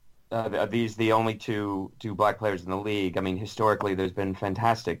 are these the only two black players in the league? I mean, historically, there's been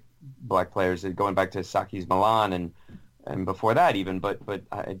fantastic black players going back to Saki's Milan and before that even. But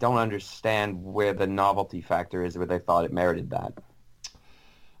I don't understand where the novelty factor is, where they thought it merited that.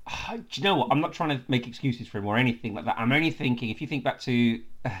 Do you know what? I'm not trying to make excuses for him or anything like that. I'm only thinking, if you think back to... Do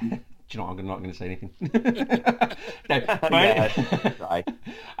you know what? I'm not going to say anything. Right.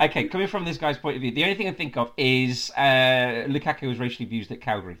 Okay, coming from this guy's point of view, the only thing I think of is Lukaku was racially abused at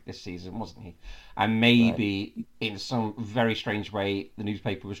Calgary this season, wasn't he? And maybe in some very strange way, the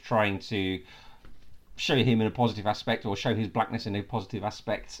newspaper was trying to show him in a positive aspect, or show his blackness in a positive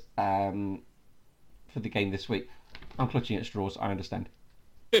aspect for the game this week. I'm clutching at straws, I understand.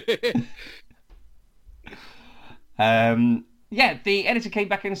 Yeah, the editor came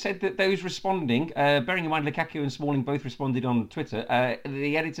back and said that those responding, bearing in mind Lukaku and Smalling both responded on Twitter,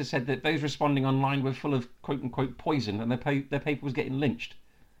 the editor said that those responding online were full of quote-unquote poison, and their paper was getting lynched.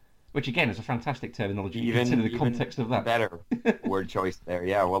 Which, again, is a fantastic terminology, consider the context of that. Better word choice there.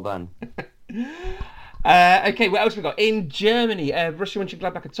 Yeah, well done. Okay, what else we got? In Germany, Borussia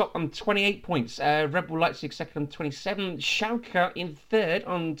Mönchengladbach are top on 28 points. Red Bull Leipzig second on 27. Schalke in third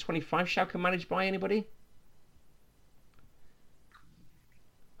on 25. Schalke managed by anybody?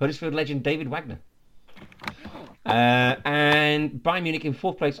 Huddersfield legend David Wagner. And Bayern Munich in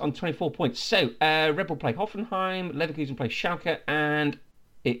fourth place on 24 points. So, Red Bull play Hoffenheim, Leverkusen play Schalke, and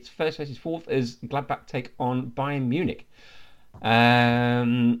it's first versus fourth as Gladbach take on Bayern Munich.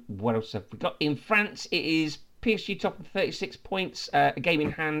 What else have we got? In France, it is PSG top on 36 points, a game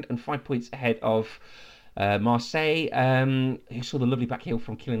in hand and 5 points ahead of Marseille, who saw the lovely back heel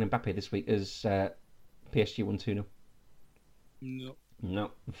from Kylian Mbappe this week as PSG won 2-0.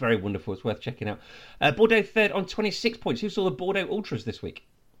 No, very wonderful. It's worth checking out. Bordeaux third on 26 points. Who saw the Bordeaux Ultras this week?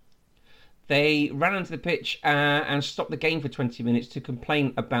 They ran onto the pitch and stopped the game for 20 minutes to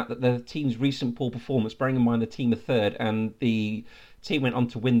complain about the team's recent poor performance, bearing in mind the team are third, and the team went on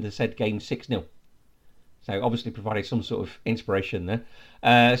to win the said game 6-0. So obviously provided some sort of inspiration there.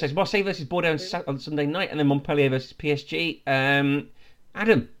 So it's Marseille versus Bordeaux on Sunday night, and then Montpellier versus PSG.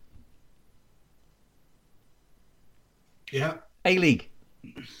 Adam. Yeah. A-League.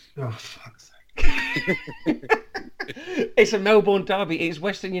 Oh, fuck's sake. It's a Melbourne derby. It's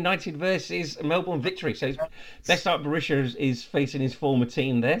Western United versus Melbourne Victory. So best out Borussia is facing his former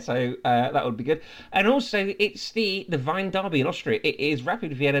team there. So that would be good. And also, it's the Vine derby in Austria. It is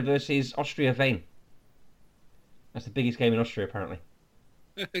Rapid Vienna versus Austria Wien. That's the biggest game in Austria, apparently.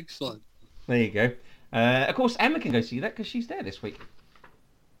 Excellent. There you go. Of course, Emma can go see that because she's there this week.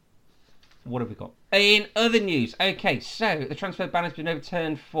 What have we got? In other news, okay, so the transfer ban has been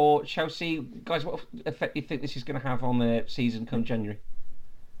overturned for Chelsea. Guys, what effect do you think this is going to have on their season come January?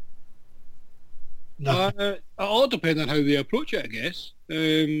 No. It all depends on how they approach it, I guess.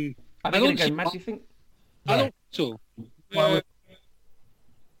 Are they going to go mad, do you think? I don't think so. Why would,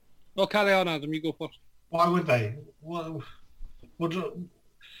 Well, carry on, Adam. You go first. why would they?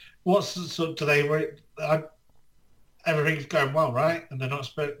 What's so do they? Everything's going well, right? And they're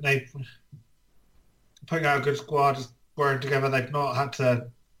not. They putting out a good squad, working together. They've not had to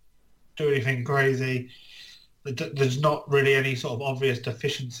do anything crazy. There's not really any sort of obvious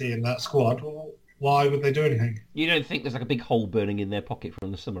deficiency in that squad. Why would they do anything? You don't think there's like a big hole burning in their pocket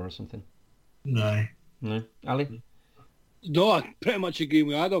from the summer or something? No. No, Ali? No, I pretty much agree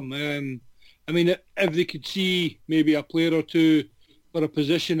with Adam. I mean, if they could see maybe a player or two for a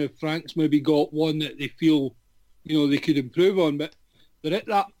position, if Frank's maybe got one that they feel, they could improve on, but they're at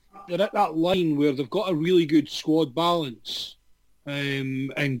that line where they've got a really good squad balance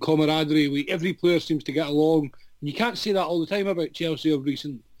and camaraderie. Every player seems to get along, and you can't say that all the time about Chelsea of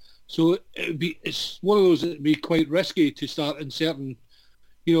recent. So it's one of those that would be quite risky to start inserting,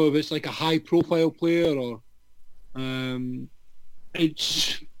 if it's like a high-profile player or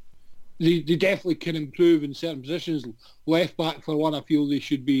they definitely can improve in certain positions. Left back for one, I feel they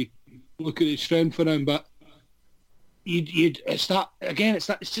should be looking at strength for him, but it's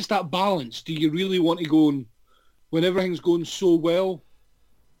just that balance. Do you really want to go and when everything's going so well,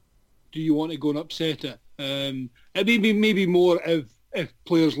 do you want to go and upset it? It may be maybe more if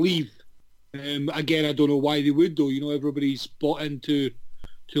players leave. Again, I don't know why they would, though. Everybody's bought into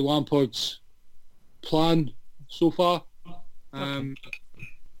Lampard's plan so far.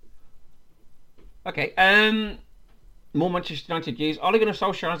 Okay. More Manchester United news. Ole Gunnar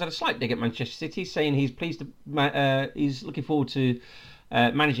Solskjaer has had a slight dig at Manchester City, saying he's he's looking forward to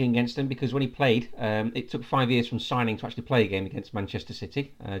managing against them because when he played, it took 5 years from signing to actually play a game against Manchester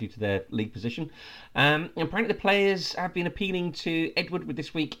City due to their league position. And apparently the players have been appealing to Ed Woodward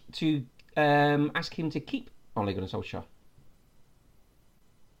this week to ask him to keep Ole Gunnar Solskjaer.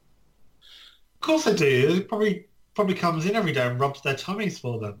 Of course I do. He probably comes in every day and rubs their tummies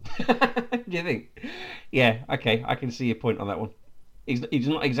for them. Do you think? Yeah, okay, I can see your point on that one. He's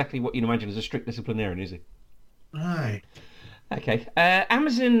not exactly what you'd imagine as a strict disciplinarian, is he? Right. Okay.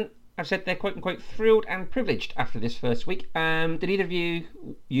 Amazon have said they're quote-unquote thrilled and privileged after this first week. Did either of you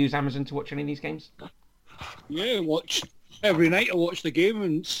use Amazon to watch any of these games? Yeah, watch every night. I watch the game,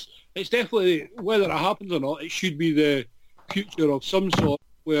 and it's definitely, whether it happens or not, it should be the future of some sort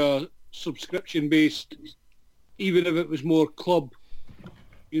where subscription-based, even if it was more club,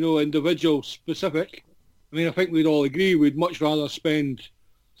 individual specific. I mean, I think we'd all agree we'd much rather spend,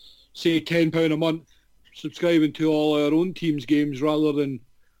 say, £10 a month subscribing to all our own team's games rather than,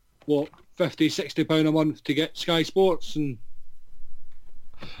 £50, £60 a month to get Sky Sports and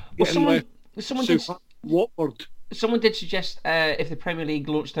someone did suggest if the Premier League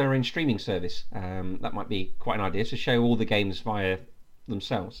launched their own streaming service, that might be quite an idea, to show all the games via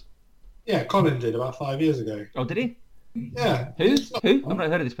themselves. Yeah, Colin did about 5 years ago. Oh, did he? Yeah. Who? I've not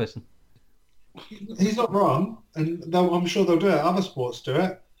heard of this person. He's not wrong, and I'm sure they'll do it. Other sports do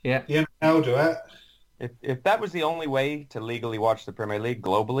it. Yeah. The NFL do it. If that was the only way to legally watch the Premier League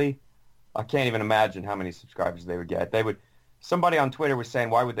globally, I can't even imagine how many subscribers they would get. Somebody on Twitter was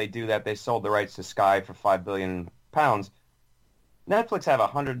saying, why would they do that? They sold the rights to Sky for £5 billion. Netflix have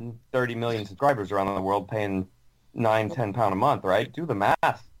 130 million subscribers around the world paying £9-10 a month, right? Do the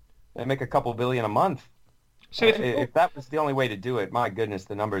math. They make a couple billion a month. So if that was the only way to do it, my goodness,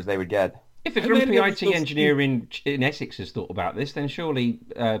 the numbers they would get. If a grumpy IT engineer in Essex has thought about this, then surely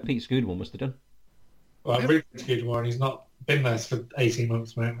Pete Scudamore must have done. Well, I'm really Scudamore, and he's not been there for 18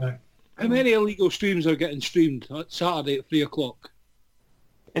 months, mate. How many illegal streams are getting streamed on Saturday at 3 o'clock?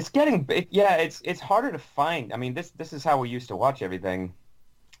 It's getting, it's harder to find. I mean, this is how we used to watch everything.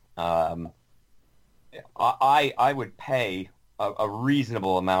 I would pay a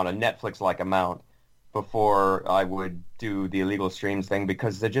reasonable amount, a Netflix-like amount, before I would do the illegal streams thing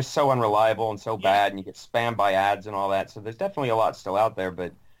because they're just so unreliable and so bad, and you get spammed by ads and all that. So there's definitely a lot still out there,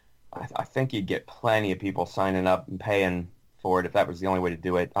 but I think you'd get plenty of people signing up and paying for it if that was the only way to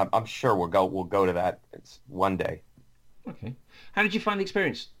do it. I'm sure we'll go to that. It's one day. Okay. How did you find the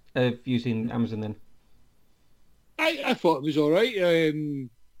experience of using Amazon then? I thought it was all right.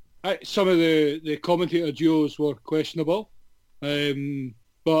 Some of the commentator duos were questionable,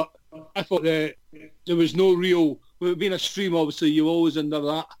 but I thought that there was no real. With it being a stream, obviously, you're always under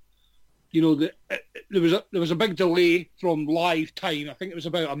that. There was a big delay from live time. I think it was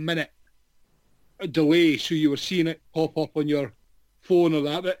about a minute delay, so you were seeing it pop up on your phone or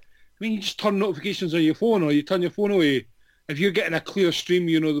that. But I mean, you just turn notifications on your phone, or you turn your phone away. If you're getting a clear stream,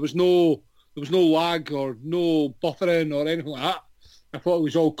 there was no lag or no buffering or anything like that. I thought it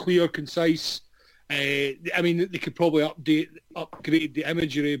was all clear, concise. I mean, they could probably upgrade the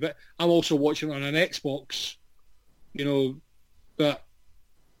imagery, but I'm also watching it on an Xbox, but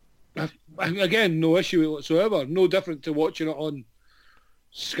again, no issue whatsoever. No different to watching it on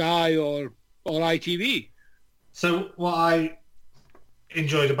Sky or ITV. So what I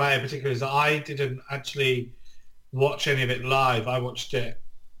enjoyed about it particularly is that I didn't actually watch any of it live. I watched it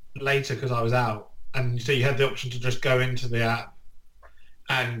later because I was out, and so you had the option to just go into the app,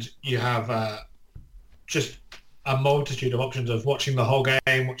 and you have just a multitude of options of watching the whole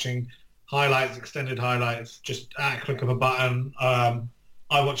game, watching highlights, extended highlights, just at a click of a button.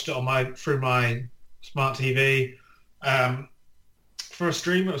 I watched it through my smart TV. For a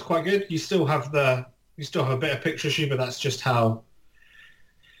stream, it was quite good. You still have a bit of picture issue, but that's just how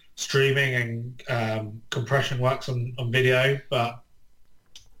streaming and compression works on video. But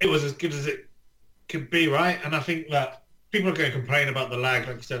it was as good as it could be, right? And I think that people are going to complain about the lag,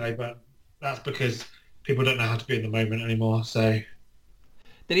 like you said, but that's because people don't know how to be in the moment anymore. So,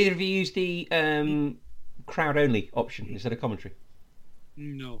 did either of you use the crowd-only option instead of commentary?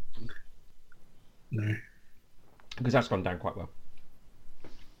 No. Because that's gone down quite well.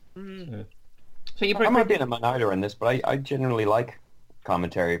 So I might be in a minority on this, but I generally like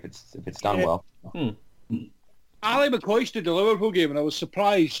commentary if it's done well. Ali McCoist did the Liverpool game, and I was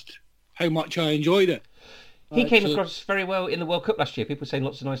surprised how much I enjoyed it. He came across very well in the World Cup last year. People saying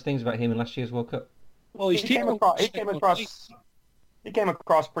lots of nice things about him in last year's World Cup. Well, He came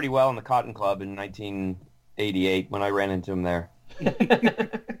across pretty well in the Cotton Club in 1988 when I ran into him there.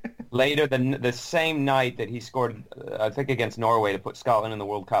 Later, the same night that he scored, I think against Norway to put Scotland in the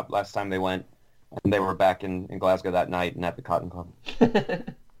World Cup last time they went, and they were back in Glasgow that night and at the Cotton Club.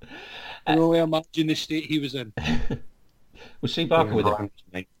 I can only imagine the state he was in. Was Sue Barker with him?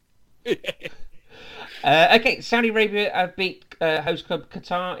 Okay, Saudi Arabia beat host club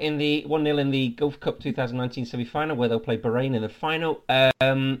Qatar in the 1-0 in the Gulf Cup 2019 semi-final, where they'll play Bahrain in the final.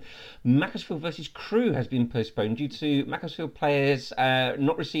 Macclesfield versus Crewe has been postponed due to Macclesfield players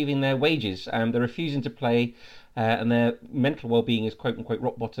not receiving their wages. They're refusing to play, and their mental well-being is quote-unquote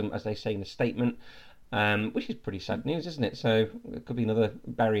rock bottom, as they say in the statement. Which is pretty sad news, isn't it? So it could be another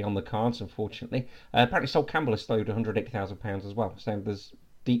Barry on the cards, unfortunately. Apparently Sol Campbell has stowed £180,000 as well, so there's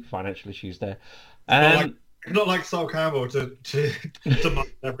deep financial issues there. Not like Sol Campbell to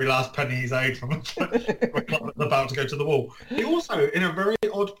demand every last penny he's owed from a club that's about to go to the wall. He also, in a very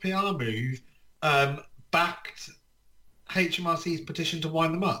odd PR move, backed HMRC's petition to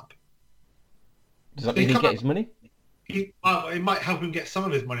wind them up. Does that mean he get his money? It might help him get some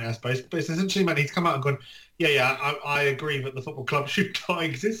of his money, I suppose, but it's essentially meant he's come out and gone, I agree that the football club should not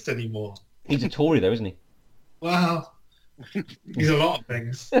exist anymore. He's a Tory, though, isn't he? Well, he's a lot of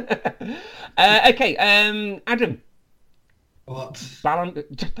things. Okay, Adam. What?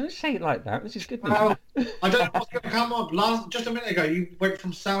 Don't say it like that. This is good news. Well, I don't know what's going to come up. Just a minute ago, you went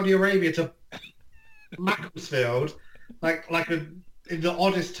from Saudi Arabia to Macclesfield, in the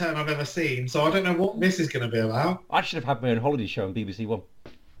oddest turn I've ever seen. So I don't know what this is going to be about. I should have had my own holiday show on BBC One.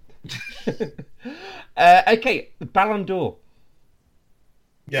 Okay, Ballon d'Or.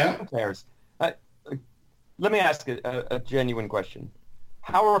 Yeah. Who cares? Let me ask a genuine question.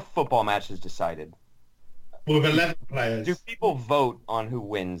 How are football matches decided? With 11 players. Do people vote on who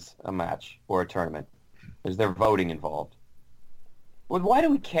wins a match or a tournament? Is there voting involved? Well, why do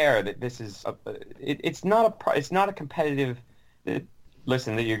we care that this is? It's not a competitive.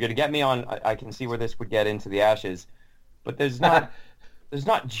 Listen, you're going to get me on. I can see where this would get into the ashes, but there's not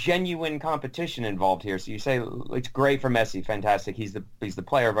genuine competition involved here. So you say it's great for Messi, fantastic. He's the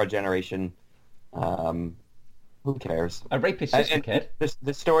player of our generation. Who cares? A rapist sister kid.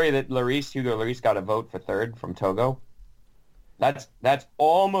 The story that Hugo Lloris got a vote for third from Togo. That's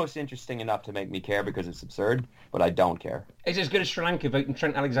almost interesting enough to make me care because it's absurd, but I don't care. It's as good as Sri Lanka voting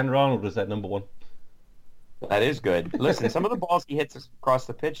Trent Alexander-Arnold as their number one. That is good. Listen, some of the balls he hits across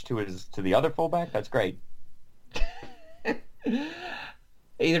the pitch to the other fullback, that's great.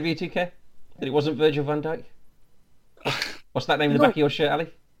 Either of you two care that it wasn't Virgil van Dijk? What's that name in the back of your shirt,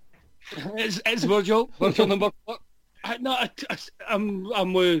 Ali? It's Virgil number 4.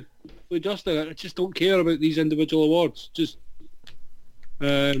 I'm with Justin. I just don't care about these individual awards. Just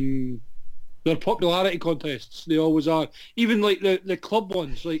they're popularity contests. They always are. Even like the club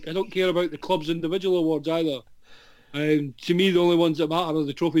ones. Like I don't care about the club's individual awards either. To me, the only ones that matter are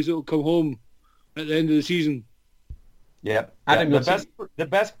the trophies that will come home at the end of the season. Yep. Adam, the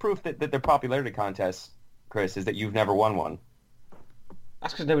best proof that they're popularity contests, Chris, is that you've never won one.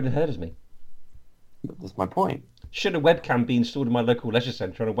 That's because nobody heard of me. That's my point. Should a webcam be installed in my local leisure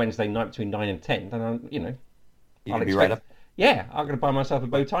centre on a Wednesday night between 9 and 10, then I'll be right up. Yeah, I'm going to buy myself a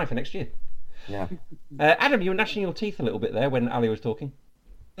bow tie for next year. Yeah. Adam, you were gnashing your teeth a little bit there when Ali was talking.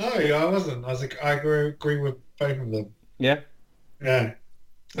 No, I wasn't. I agree with both of them. Yeah? Yeah.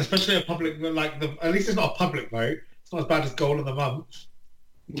 Especially a public, at least it's not a public vote. It's not as bad as goal of the month.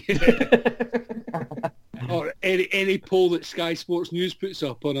 Or any poll that Sky Sports News puts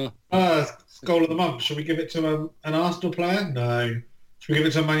up on a... Goal of the month. Should we give it to an Arsenal player? No. Should we give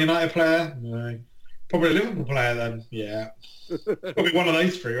it to a Man United player? No. Probably a Liverpool player then? Yeah. Probably one of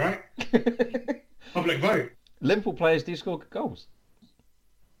those three, right? Public vote. Liverpool players do score goals.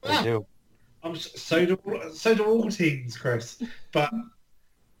 They do. So do all teams, Chris. But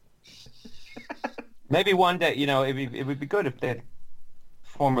maybe one day, it would be good if the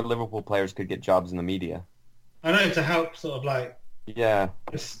former Liverpool players could get jobs in the media. I know, to help sort of yeah,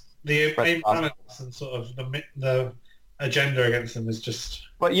 the imbalance and sort of the agenda against them is just...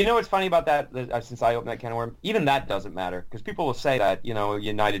 But you know what's funny about that, since I opened that can of worms? Even that doesn't matter, because people will say that,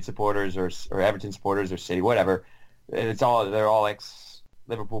 United supporters or Everton supporters or City, whatever, they're all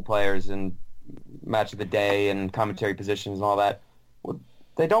ex-Liverpool players and match of the day and commentary positions and all that. Well,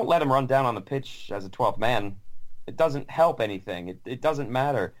 they don't let them run down on the pitch as a 12th man. It doesn't help anything. It doesn't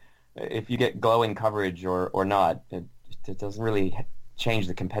matter if you get glowing coverage or not. It doesn't really change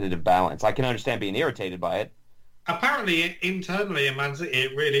the competitive balance. I can understand being irritated by it, Apparently, internally in Man City,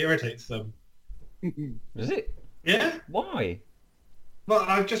 it really irritates them. Is it? Yeah. Why? Well,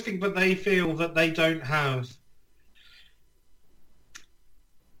 I just think that they feel that they don't have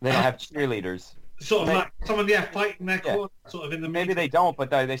cheerleaders. sort of like someone, fighting their corner, sort of in the Maybe they don't, but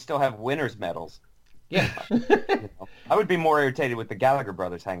they still have winners' medals. Yeah. I would be more irritated with the Gallagher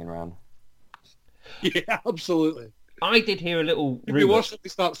brothers hanging around. Yeah, absolutely. I did hear a little It'd be rumour. worse if they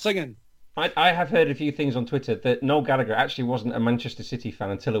start singing. I have heard a few things on Twitter that Noel Gallagher actually wasn't a Manchester City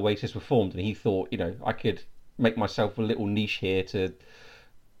fan until Oasis were formed, and he thought, I could make myself a little niche here to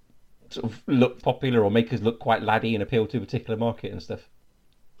sort of look popular or make us look quite laddie and appeal to a particular market and stuff.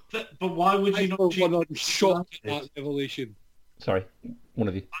 But why would you not choose? I'm shocked at that revelation. Sorry, one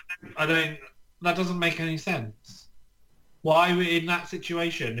of you. I don't. That doesn't make any sense. Why, in that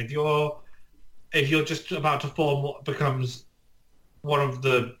situation, if you're just about to form what becomes one of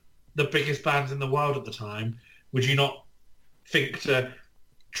the biggest bands in the world at the time, would you not think to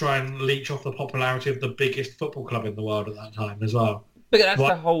try and leech off the popularity of the biggest football club in the world at that time as well? But that's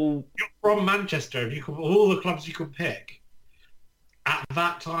the whole... You're from Manchester. If you could, all the clubs you could pick at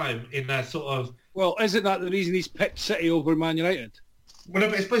that time in their sort of... Well, isn't that the reason he's picked City over Man United? Well,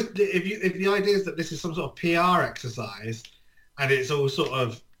 but it's supposed to, if the idea is that this is some sort of PR exercise and it's all sort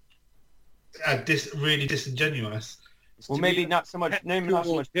of really disingenuous. Well, maybe not so much PR,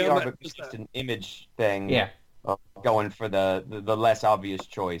 but just an image thing. Yeah. Of going for the less obvious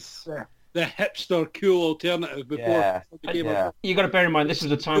choice. Yeah. The hipster cool alternative before it became a... You got to bear in mind this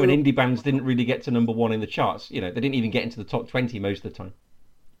was a time when indie bands didn't really get to number one in the charts. They didn't even get into the top 20 most of the time.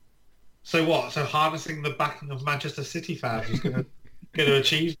 So what? So harnessing the backing of Manchester City fans is going to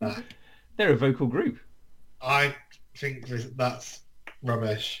achieve that? They're a vocal group. I think that's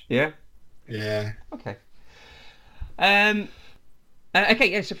rubbish. Yeah? Yeah. Okay.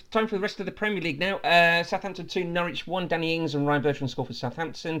 So time for the rest of the Premier League now. Southampton 2, Norwich 1. Danny Ings and Ryan Bertrand scored for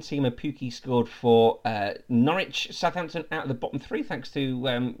Southampton. Timo Pukki scored for Norwich. Southampton out of the bottom three, thanks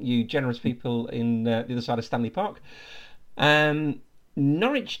to you generous people in the other side of Stanley Park.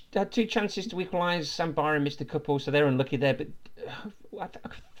 Norwich had two chances to equalise. Sam Byron missed a couple, so they're unlucky there. But I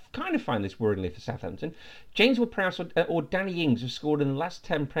kind of find this worryingly for Southampton. James Ward-Prowse or Danny Ings have scored in the last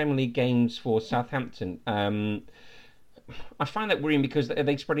 10 Premier League games for Southampton. I find that worrying because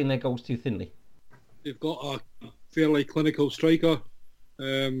they're spreading their goals too thinly. They've got a fairly clinical striker.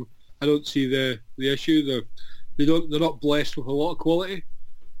 I don't see the issue. They're not blessed with a lot of quality.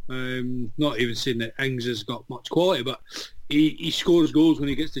 Not even saying that Ings has got much quality, but he scores goals when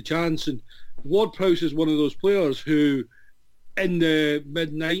he gets the chance. And Ward-Prowse is one of those players who, in the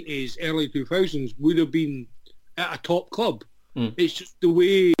mid-90s, early 2000s, would have been at a top club. It's just the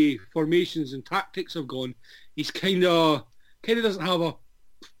way formations and tactics have gone. He's kind of doesn't have a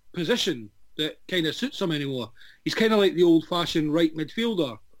position that kind of suits him anymore. He's kind of like the old-fashioned right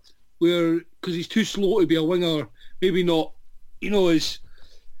midfielder, where because he's too slow to be a winger, maybe not, as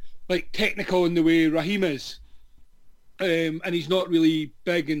like technical in the way Raheem is, and he's not really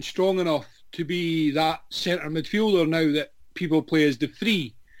big and strong enough to be that centre midfielder now that people play as the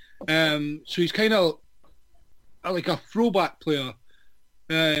free. So he's kind of like a throwback player.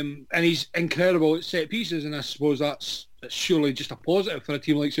 And he's incredible at set pieces, and I suppose that's surely just a positive for a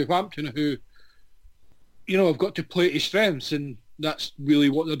team like Southampton who, have got to play to his strengths, and that's really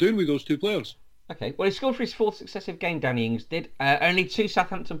what they're doing with those two players. Okay, well, he scored for his fourth successive game, Danny Ings did. Only two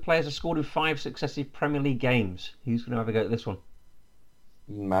Southampton players have scored in 5 successive Premier League games. Who's going to have a go at this one?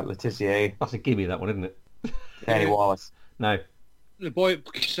 Matt Letizia. That's a gimme, that one, isn't it? Danny Wallace. No. The boy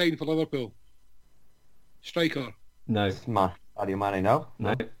signed for Liverpool. Striker. No. Come on. Sadio Mane, no?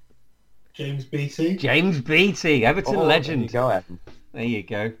 No. James Beattie. James Beattie, Everton legend. There you go, Adam. There you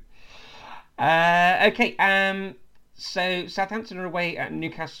go. Okay, so Southampton are away at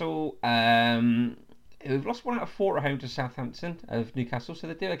Newcastle. We've lost 1 out of 4 at home to Southampton of Newcastle, so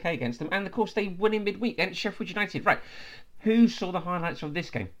they do okay against them. And of course, they win in midweek against Sheffield United. Right. Who saw the highlights of this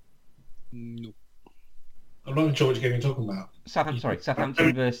game? No. I'm not even sure which game you're talking about.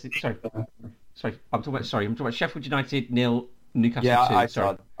 Southampton versus... Sorry, I'm talking about Sheffield United 0, Newcastle 2. I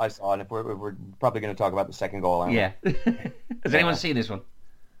saw it. And if we're probably going to talk about the second goal. Yeah. Has anyone seen this one?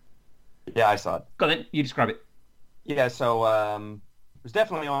 Yeah, I saw it. Go on then, you describe it. Yeah, so it was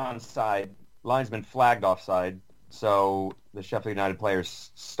definitely onside. Linesman flagged offside, so the Sheffield United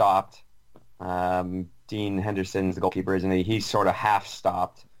players stopped. Dean Henderson's the goalkeeper, isn't he? He sort of half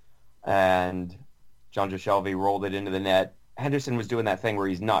stopped, and Jonjo Shelvey rolled it into the net. Henderson was doing that thing where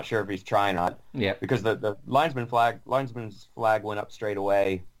he's not sure if he's trying or not. Yeah. Because the linesman's flag went up straight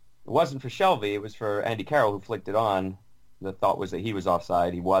away. It wasn't for Shelvey, it was for Andy Carroll who flicked it on. The thought was that he was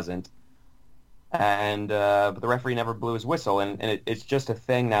offside. He wasn't. and but the referee never blew his whistle, and it's just a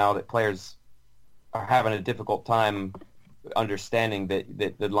thing now that players are having a difficult time understanding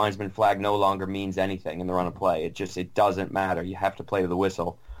that the linesman flag no longer means anything in the run of play. It doesn't matter. You have to play to the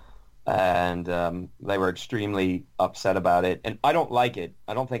whistle. And they were extremely upset about it. And I don't like it.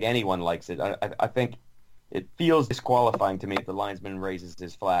 I don't think anyone likes it. I think it feels disqualifying to me if the linesman raises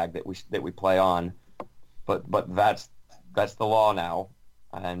his flag that we play on. But that's the law now.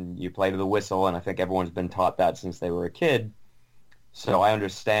 And you play to the whistle, and I think everyone's been taught that since they were a kid. So I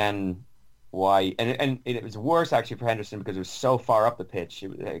understand why. And it was worse, actually, for Henderson because it was so far up the pitch.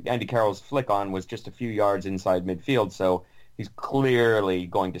 Andy Carroll's flick on was just a few yards inside midfield, so he's clearly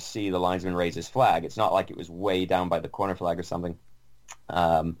going to see the linesman raise his flag. It's not like it was way down by the corner flag or something.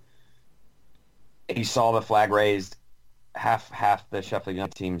 He saw the flag raised. Half the Sheffield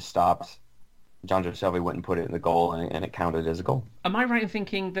United team stopped. Jonjo Shelvey went and put it in the goal, and it counted as a goal. Am I right in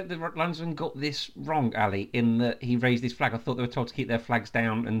thinking that the linesman got this wrong, Ali, in that he raised his flag? I thought they were told to keep their flags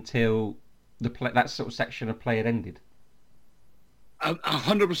down until that sort of section of play had ended.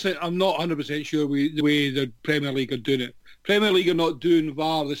 100%. I'm not 100% sure the way the Premier League are doing it. Premier League are not doing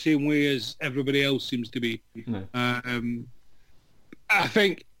VAR the same way as everybody else seems to be. No. I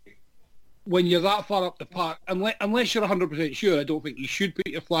think when you're that far up the park, unless you're 100% sure, I don't think you should put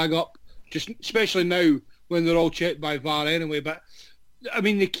your flag up. Just especially now when they're all checked by VAR anyway. But I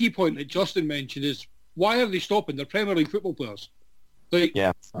mean, the key point that Justin mentioned is why are they stopping? They're Premier League football players. Like,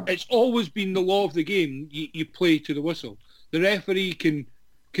 yeah. It's always been the law of the game. You play to the whistle. The referee can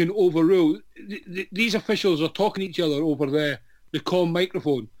overrule. These officials are talking to each other over the comm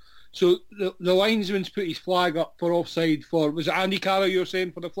microphone. So the linesman's put his flag up for offside for, was it Andy Carroll you were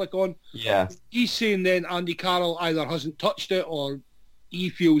saying for the flick on? Yeah. He's saying then Andy Carroll either hasn't touched it or he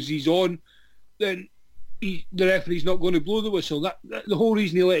feels he's on, then the referee's not going to blow the whistle. That the whole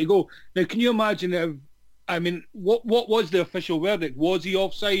reason he let it go. Now, can you imagine if, I mean, what was the official verdict? Was he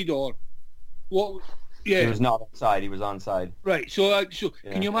offside or what? Yeah. He was not offside. He was onside. Right. So yeah.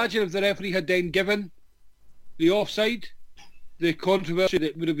 Can you imagine if the referee had then given the offside, the controversy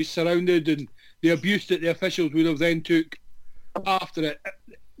that would have been surrounded and the abuse that the officials would have then took after it,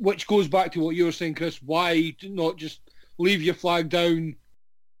 which goes back to what you were saying, Chris. Why not just leave your flag down,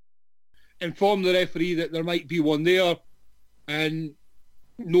 inform the referee that there might be one there, and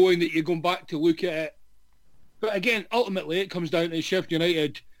knowing that you're going back to look at it. But again, ultimately, it comes down to Sheffield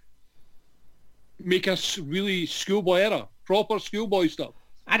United make a really schoolboy error, proper schoolboy stuff.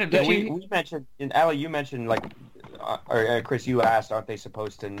 I don't know. We mentioned, and Ali, you mentioned, like, or Chris, you asked, aren't they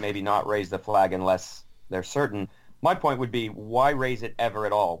supposed to maybe not raise the flag unless they're certain? My point would be, why raise it ever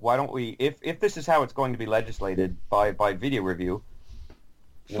at all? Why don't we, if this is how it's going to be legislated by video review,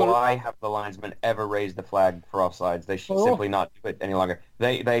 why have the linesmen ever raised the flag for offsides? They should simply not do it any longer.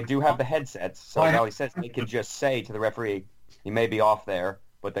 They do have the headsets, so as Ali says, they can just say to the referee, you may be off there,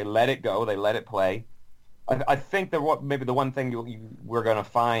 but they let it go, they let it play. I think that maybe the one thing we're going to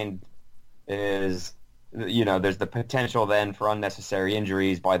find is, there's the potential then for unnecessary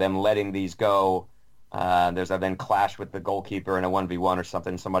injuries by them letting these go. There's a then clash with the goalkeeper in a 1v1 or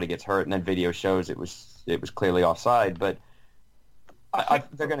something. Somebody gets hurt, and then video shows it was clearly offside. But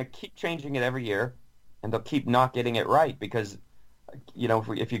they're going to keep changing it every year, and they'll keep not getting it right because,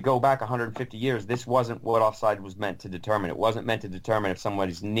 if you go back 150 years, this wasn't what offside was meant to determine. It wasn't meant to determine if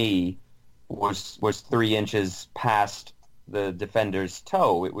somebody's knee was 3 inches past the defender's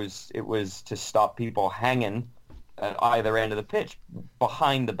toe. It was to stop people hanging at either end of the pitch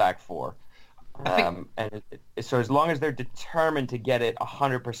behind the back four. So as long as they're determined to get it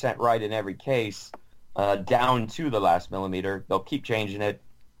 100% right in every case, down to the last millimeter, they'll keep changing it,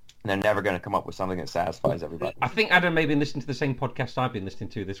 and they're never going to come up with something that satisfies everybody. I think Adam may have been listening to the same podcast I've been listening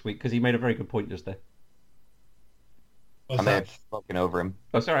to this week because he made a very good point just there. I may have spoken over him.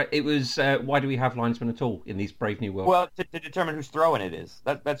 Oh, sorry. It was, why do we have linesmen at all in these brave new world? Well, to determine whose throwing it is.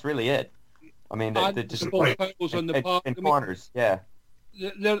 That's really it. I mean, in corners, yeah.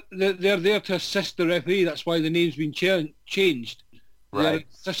 They're there to assist the referee. That's why the name's been changed. Right.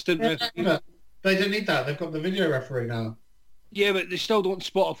 Assistant referee. Yeah, they don't need that. They've got the video referee now. Yeah, but they still don't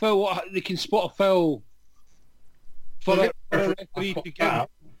spot a foul. They can spot a foul for a referee to give.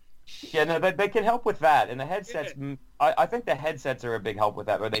 Yeah, no, they can help with that, and the headsets. Yeah. I think the headsets are a big help with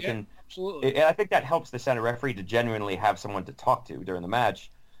that, where they can. Absolutely. And I think that helps the center referee to genuinely have someone to talk to during the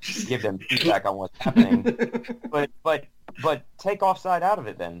match, give them feedback on what's happening. But take offside out of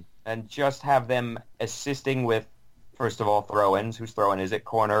it then, and just have them assisting with, first of all, throw-ins. Whose throw-in is it?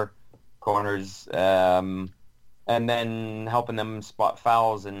 Corners, and then helping them spot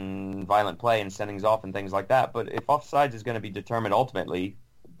fouls and violent play and sendings off and things like that. But if offsides is going to be determined ultimately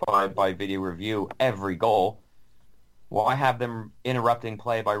by video review every goal. Why have them interrupting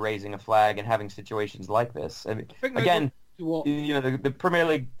play by raising a flag and having situations like this? I mean, again, the Premier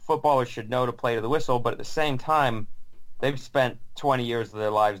League footballers should know to play to the whistle, but at the same time, they've spent 20 years of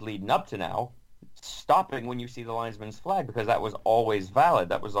their lives leading up to now stopping when you see the linesman's flag, because that was always valid.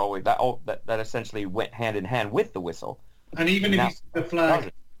 That was always that essentially went hand in hand with the whistle. And even if you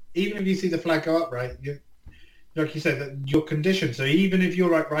see the flag, go up, right? Like you said, that you're conditioned. So even if you're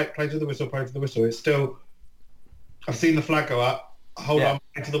right, play to the whistle, it's still. I've seen the flag go up. Hold on,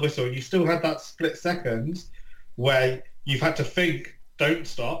 play to the whistle. You still had that split second where you've had to think, don't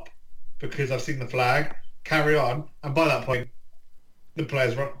stop, because I've seen the flag. Carry on, and by that point, the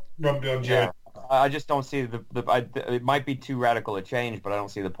players run beyond you. I just don't see it might be too radical a change, but I don't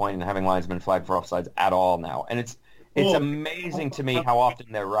see the point in having linesmen flag for offsides at all now. And it's amazing to me how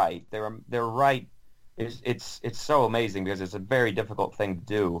often they're right. They're right. It's so amazing because it's a very difficult thing to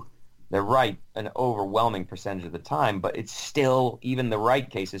do. They're right an overwhelming percentage of the time, but it's still, even the right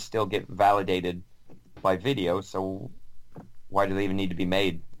cases still get validated by video. So why do they even need to be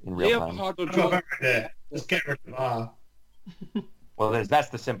made in real time? Let's get rid of the VAR. Well, that's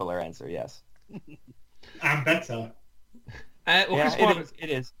the simpler answer, yes. And better. It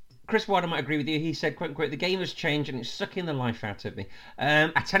is. Chris Wilder might agree with you. He said, quote unquote, the game has changed and it's sucking the life out of me.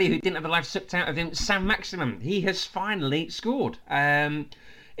 I tell you who didn't have the life sucked out of him, Sam Maximum. He has finally scored.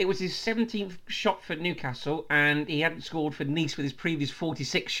 It was his 17th shot for Newcastle, and he hadn't scored for Nice with his previous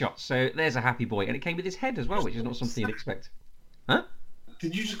 46 shots. So there's a happy boy. And it came with his head as well, which is not something you'd expect. Huh?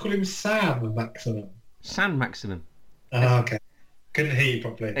 Did you just call him Sam Maximum? Sam Maximum. Oh, okay. Couldn't hear you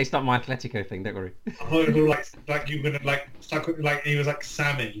properly. It's not my Atletico thing, don't worry. I thought it was like you were gonna stuck with, he was like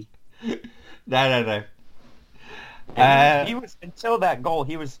Sammy. No. He was, until that goal,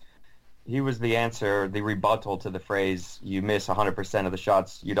 he was the answer, the rebuttal to the phrase, you miss 100% of the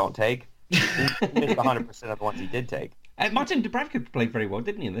shots you don't take. He missed 100% of the ones he did take. Martin Dubravka played very well,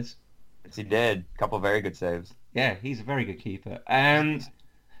 didn't he, in this? Yes, he did. A couple of very good saves. Yeah, he's a very good keeper.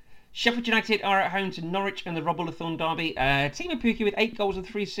 Sheffield United are at home to Norwich in the Rob Ullathorne derby. Timo Pukki with 8 goals and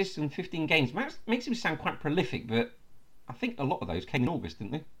 3 assists in 15 games. Makes him sound quite prolific, but I think a lot of those came in August,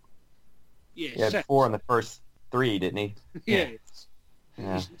 didn't they? Yeah, he had 4 in the first 3, didn't he? Yeah.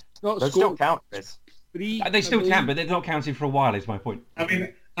 They still count, Chris. They still count, but they're not counting for a while, is my point. I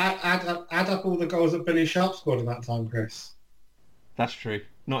mean, add up all the goals that Billy Sharp scored in that time, Chris. That's true.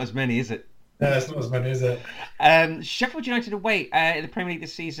 Not as many, is it? No, it's not as many, is it? Sheffield United away in the Premier League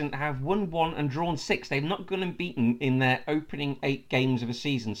this season have won 1 and drawn 6. They've not gone unbeaten in their opening 8 games of a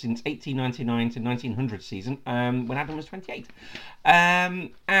season since 1899 to 1900 season, when Adam was 28.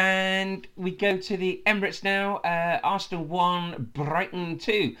 And we go to the Emirates now. Arsenal 1, Brighton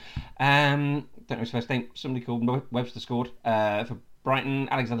 2. Don't know his first name. Somebody called Webster scored for Brighton.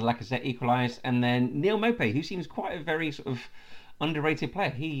 Alexander Lacazette equalised, and then Neil Maupay, who seems quite a very sort of underrated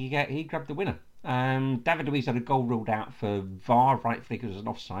player. He grabbed the winner. David Luiz had a goal ruled out for VAR, rightfully, because it was an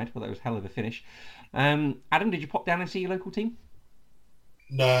offside, but that was a hell of a finish. Adam, did you pop down and see your local team?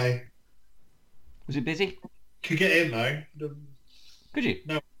 No. Was it busy? Could get in though. Could you?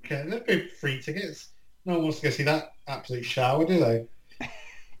 No, okay. They'd be free tickets. No one wants to go see that absolute shower, do they?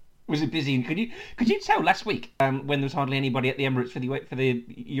 Was it busy? Could you tell last week when there was hardly anybody at the Emirates for the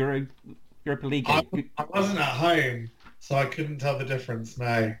Europa League game? I wasn't at home, so I couldn't tell the difference.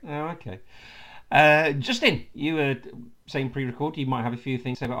 No. Oh, okay. Justin, you were saying pre-record. You might have a few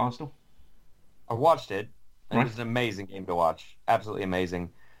things to say about Arsenal. I watched it. And Right. It was an amazing game to watch. Absolutely amazing.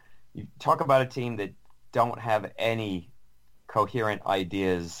 You talk about a team that don't have any coherent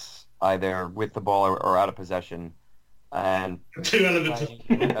ideas, either with the ball or out of possession. And 2 elements.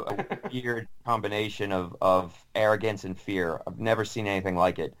 a weird combination of arrogance and fear. I've never seen anything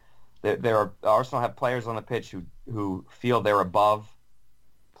like it. Arsenal have players on the pitch who feel they're above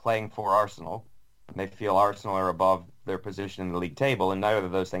playing for Arsenal, and they feel Arsenal are above their position in the league table, and neither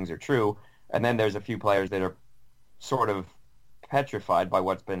of those things are true. And then there's a few players that are sort of petrified by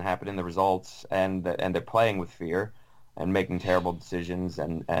what's been happening, the results, and they're playing with fear and making terrible decisions,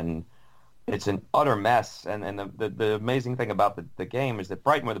 and it's an utter mess. And the amazing thing about the game is that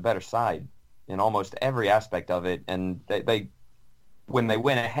Brighton were the better side in almost every aspect of it, and they when they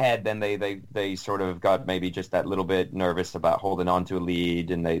went ahead, then they sort of got maybe just that little bit nervous about holding on to a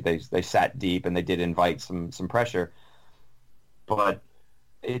lead, and they sat deep, and they did invite some pressure. But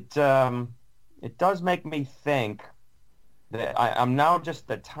it does make me think that I'm now just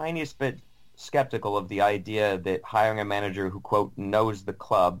the tiniest bit skeptical of the idea that hiring a manager who, quote, knows the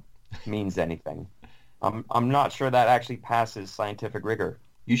club means anything. I'm not sure that actually passes scientific rigor.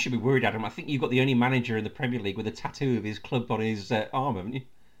 You should be worried, Adam. I think you've got the only manager in the Premier League with a tattoo of his club on his arm, haven't you?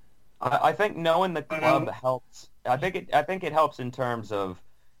 I think knowing the club helps. I think it helps in terms of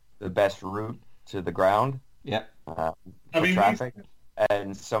the best route to the ground. Yeah. For traffic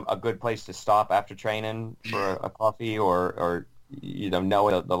and a good place to stop after training for a coffee or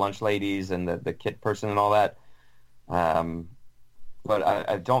know the lunch ladies and the kit person and all that. But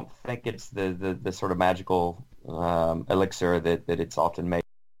I don't think it's the sort of magical elixir that it's often made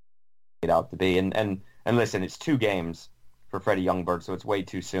out to be. And listen, it's 2 games for Freddie Ljungberg, so it's way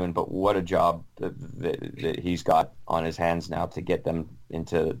too soon. But what a job that he's got on his hands now to get them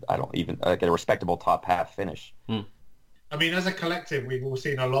into get a respectable top half finish. I mean, as a collective, we've all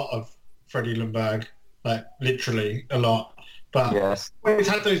seen a lot of Freddie Ljungberg, like literally a lot. But yes, he's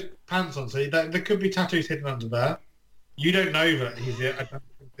had those pants on, so there could be tattoos hidden under there. You don't know that he's the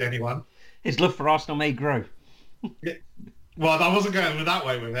only one. His love for Arsenal may grow. Yeah. Well, I wasn't going that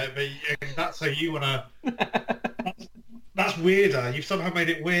way with it, but that's how you want to... That's weirder. You've somehow made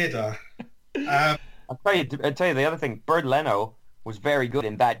it weirder. I'll tell you the other thing. Bernd Leno was very good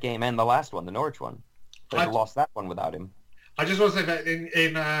in that game and the last one, the Norwich one. They lost that one without him. I just want to say that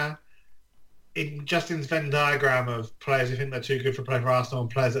in Justin's Venn diagram of players who think they're too good for playing for Arsenal and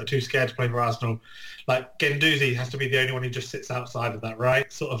players that are too scared to play for Arsenal, like Guendouzi has to be the only one who just sits outside of that,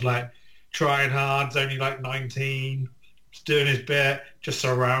 right? Sort of like trying hard, he's only like 19, just doing his bit, just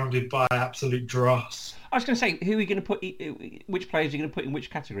surrounded by absolute dross. I was going to say, who are you going to put? Which players are you going to put in which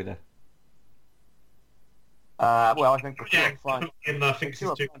category there? Well, I think the Yeah, front. I think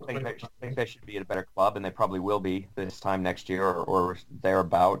they should be at a better club, and they probably will be this time next year or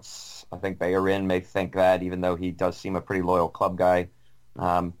thereabouts. I think Bellerin may think that, even though he does seem a pretty loyal club guy.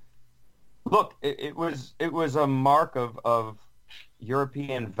 Look, it was a mark of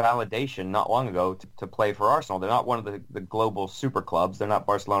European validation not long ago to play for Arsenal. They're not one of the global super clubs. They're not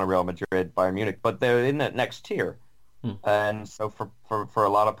Barcelona, Real Madrid, Bayern Munich, but they're in that next tier. And so for a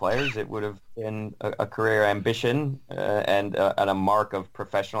lot of players, it would have been a career ambition and a mark of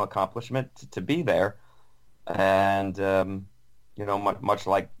professional accomplishment to be there. And, much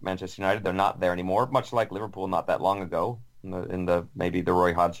like Manchester United, they're not there anymore, much like Liverpool not that long ago in the maybe the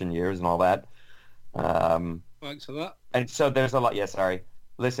Roy Hodgson years and all that. Thanks for that. And so there's a lot. Yeah, sorry.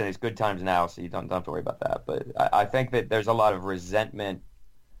 Listen, it's good times now, so you don't have to worry about that. But I think that there's a lot of resentment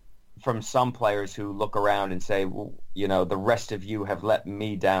from some players who look around and say, well, the rest of you have let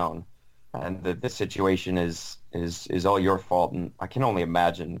me down, and the situation is all your fault. And I can only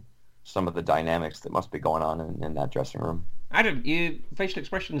imagine some of the dynamics that must be going on in that dressing room. Adam, you facial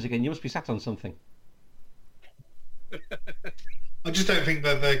expressions again. You must be sat on something. I just don't think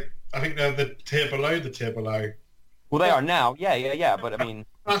I think they're the tier below the tier below. Well, they are now. Yeah. But I mean,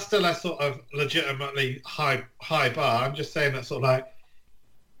 that's still a sort of legitimately high bar. I'm just saying that sort of like,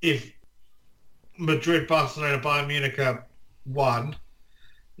 if Madrid, Barcelona, Bayern Munich are 1,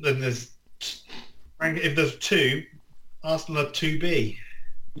 then if there's 2, Arsenal are 2B.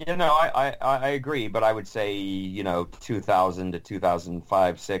 I agree, but I would say 2000 to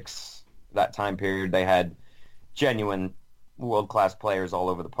 2005, 6, that time period, they had genuine world-class players all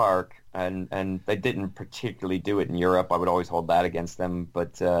over the park, and they didn't particularly do it in Europe. I would always hold that against them,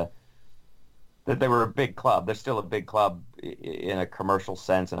 but that they were a big club. They're still a big club in a commercial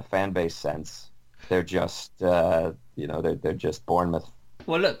sense and a fan base sense. They're just, they're just Bournemouth.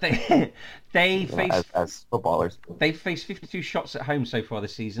 Well, look, they faced as footballers. They've faced 52 shots at home so far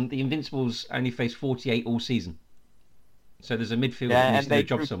this season. The Invincibles only faced 48 all season. So there's a midfield that needs to do a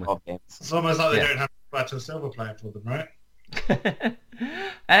job somewhere. It's almost like they don't have Roberto Silva playing for them, right?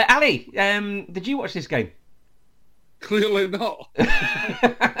 Ali, did you watch this game? Clearly not.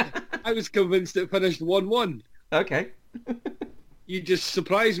 I was convinced it finished 1-1. Okay. You just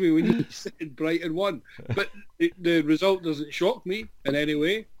surprised me when you said Brighton won. But the result doesn't shock me in any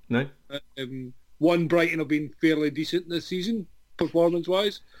way. No. Brighton have been fairly decent this season,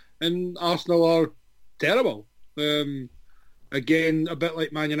 performance-wise, and Arsenal are terrible. Again, a bit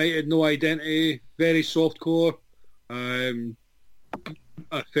like Man United, no identity, very soft core. I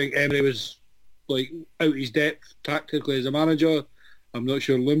think Emery was out his depth tactically as a manager. I'm not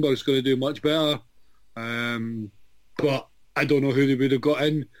sure Ljungberg's going to do much better. But I don't know who they would have got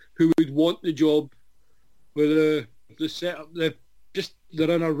in, who would want the job with the setup. They're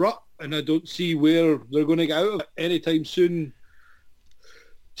in a rut, and I don't see where they're going to get out of it anytime soon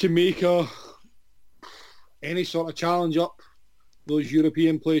to make any sort of challenge up those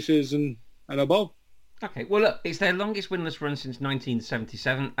European places and above. Okay, well, look, it's their longest winless run since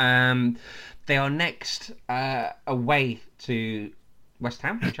 1977. They are next away to West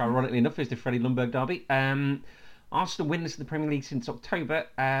Ham, which ironically enough is the Freddie Ljungberg derby. Arsenal winless in the Premier League since October,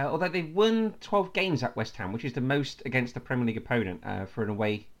 although they've won 12 games at West Ham, which is the most against the Premier League opponent for an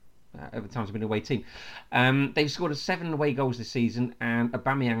away over the time they've been an away team. They've scored 7 away goals this season, and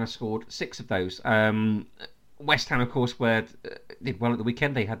Aubameyang has scored 6 of those. West Ham, of course, did well at the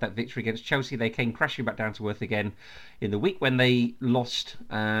weekend. They had that victory against Chelsea. They came crashing back down to earth again in the week when they lost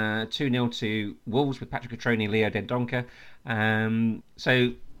 2-0 to Wolves with Patrick Cutrone and Leo Dendoncker.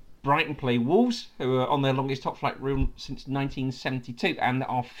 So Brighton play Wolves, who are on their longest top flight run since 1972, and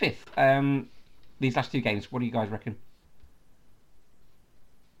are 5th. These last 2 games, what do you guys reckon?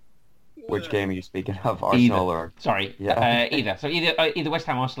 Which game are you speaking of? Arsenal or? Sorry, yeah. Either. So either West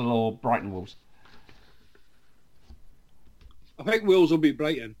Ham, Arsenal, or Brighton Wolves. I think Wales will beat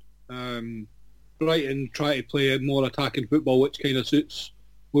Brighton. Brighton try to play a more attacking football, which kind of suits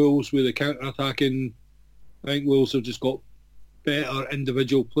Wales with the counter-attacking. I think Wales have just got better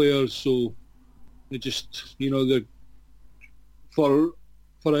individual players, so they just, they're for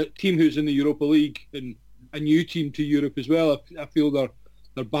a team who's in the Europa League and a new team to Europe as well. I feel they're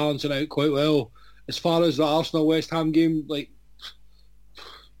balancing out quite well. As far as the Arsenal West Ham game,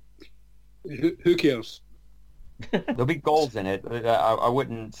 who cares? There'll be goals in it. I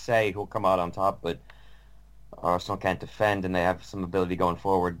wouldn't say who'll come out on top, but Arsenal can't defend and they have some ability going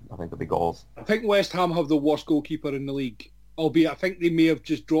forward. I think there'll be goals. I think West Ham have the worst goalkeeper in the league, albeit I think they may have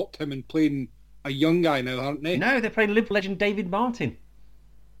just dropped him and playing a young guy now, aren't they? No, they're playing Liverpool legend David Martin.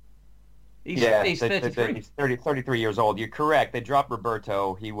 He's 33. He's 33 years old. You're correct. They dropped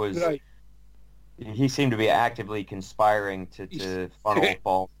Roberto. He was... Right. He seemed to be actively conspiring to funnel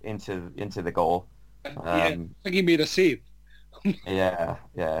ball into the goal. I think he made a save. Yeah.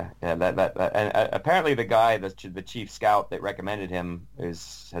 That and apparently the guy, the chief scout that recommended him,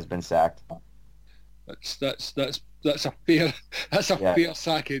 has been sacked. That's a fair fair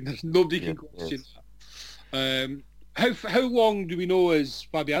sacking. There's nobody can question that. How long do we know is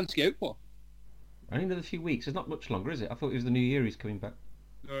Fabianski out for? Only another few weeks. It's not much longer, is it? I thought it was the new year he's coming back.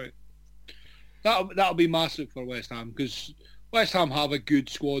 All right. That'll be massive for West Ham because West Ham have a good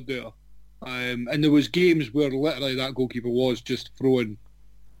squad there. And there was games where literally that goalkeeper was just throwing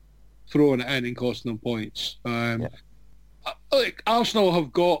it in and costing them points. Arsenal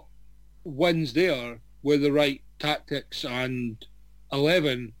have got wins there with the right tactics and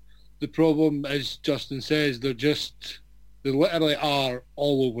 11. The problem, as Justin says, they literally are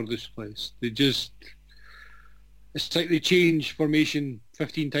all over this place. It's like they change formation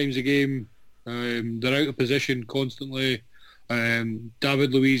 15 times a game. They're out of position constantly.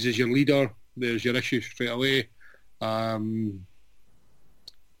 David Luiz is your leader. There's your issue straight away. Adam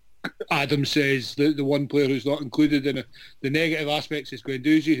says the one player who's not included in the negative aspects is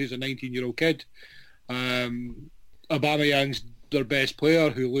Guendouzi, who's a 19-year-old kid. Aubameyang's their best player,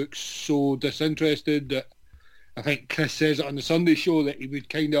 who looks so disinterested that I think Chris says it on the Sunday show that he would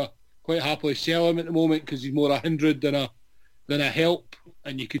kind of quite happily sell him at the moment because he's more a hindrance than a help,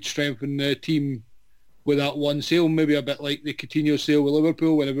 and you could strengthen the team with that one sale, maybe a bit like the Coutinho sale with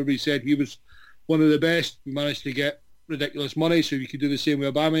Liverpool when everybody said he was one of the best. We managed to get ridiculous money, so you could do the same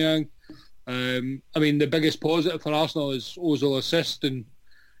with Aubameyang. The biggest positive for Arsenal is Ozil assist and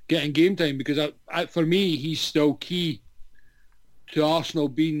getting game time because for me, he's still key to Arsenal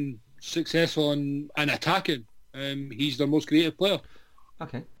being successful and attacking. He's their most creative player.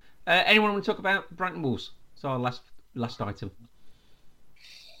 Okay. Anyone want to talk about Brighton Wolves? It's our last item.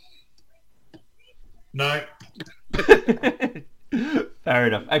 No. Fair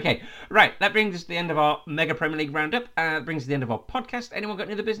enough. Okay, right. That brings us to the end of our Mega Premier League roundup. Brings us to the end of our podcast. Anyone got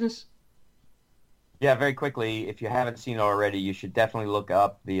any other business? Yeah, very quickly. If you haven't seen it already, you should definitely look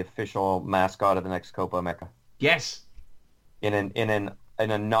up the official mascot of the next Copa America. Yes. In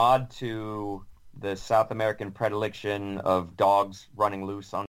a nod to the South American predilection of dogs running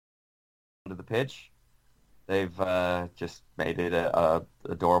loose onto the pitch, they've just made it a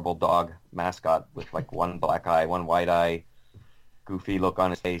adorable dog mascot with like one black eye, one white eye, goofy look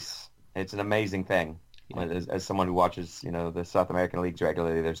on his face. It's an amazing thing. Yeah. As someone who watches, the South American leagues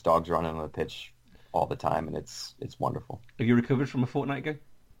regularly, there's dogs running on the pitch all the time, and it's wonderful. Have you recovered from a fortnight ago?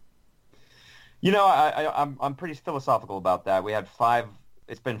 I'm pretty philosophical about that. We had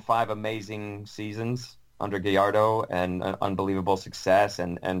it's been 5 amazing seasons under Gallardo and an unbelievable success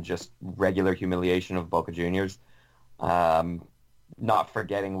and just regular humiliation of Boca Juniors. Not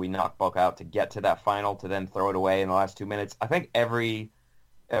forgetting we knocked Boca out to get to that final to then throw it away in the last 2 minutes. I think every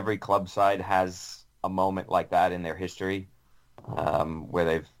club side has a moment like that in their history where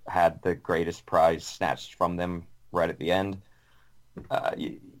they've had the greatest prize snatched from them right at the end.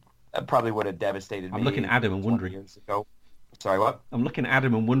 It probably would have devastated me. I'm looking at Adam and wondering. Years ago. Sorry, what? I'm looking at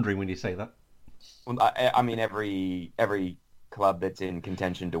Adam and wondering when you say that. Well, I mean, every club that's in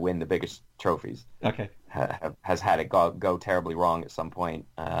contention to win the biggest trophies Okay. has had it go terribly wrong at some point.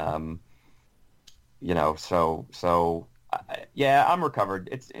 Yeah, I'm recovered.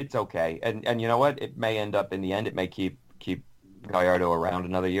 It's okay. And you know what? It may end up in the end. It may keep Gallardo around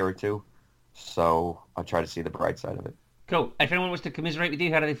another year or two. So I'll try to see the bright side of it. Cool. If anyone wants to commiserate with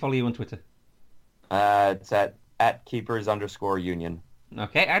you, how do they follow you on Twitter? It's at keepers_union.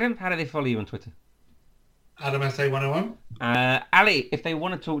 Okay, Adam, how do they follow you on Twitter? Adam SA101. Ali, if they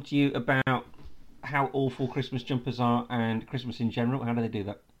want to talk to you about how awful Christmas jumpers are and Christmas in general, how do they do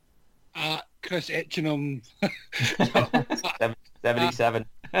that? Chris Etchingham. 77.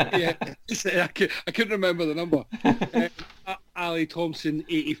 Yeah, I couldn't remember the number. Ali Thompson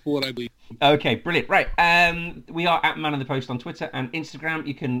 84, I believe. Okay, brilliant. Right, we are at Man on the Post on Twitter and Instagram.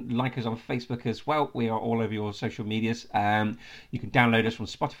 You can like us on Facebook as well. We are all over your social medias. You can download us from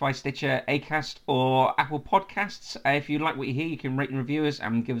Spotify, Stitcher, Acast, or Apple Podcasts. If you like what you hear, you can rate and review us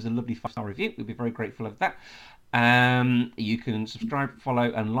and give us a lovely 5-star review. We'd be very grateful of that. You can subscribe,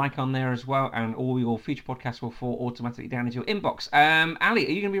 follow, and like on there as well, and all your future podcasts will fall automatically down into your inbox. Ali,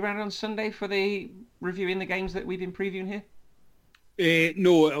 are you going to be around on Sunday for the reviewing the games that we've been previewing here?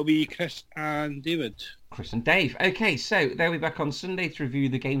 No, it'll be Chris and David. Chris and Dave. Okay, so they'll be back on Sunday to review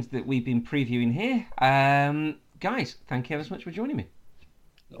the games that we've been previewing here. Guys, thank you ever so much for joining me.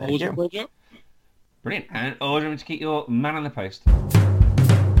 Always a pleasure. Brilliant. And always remember to keep your man on the post.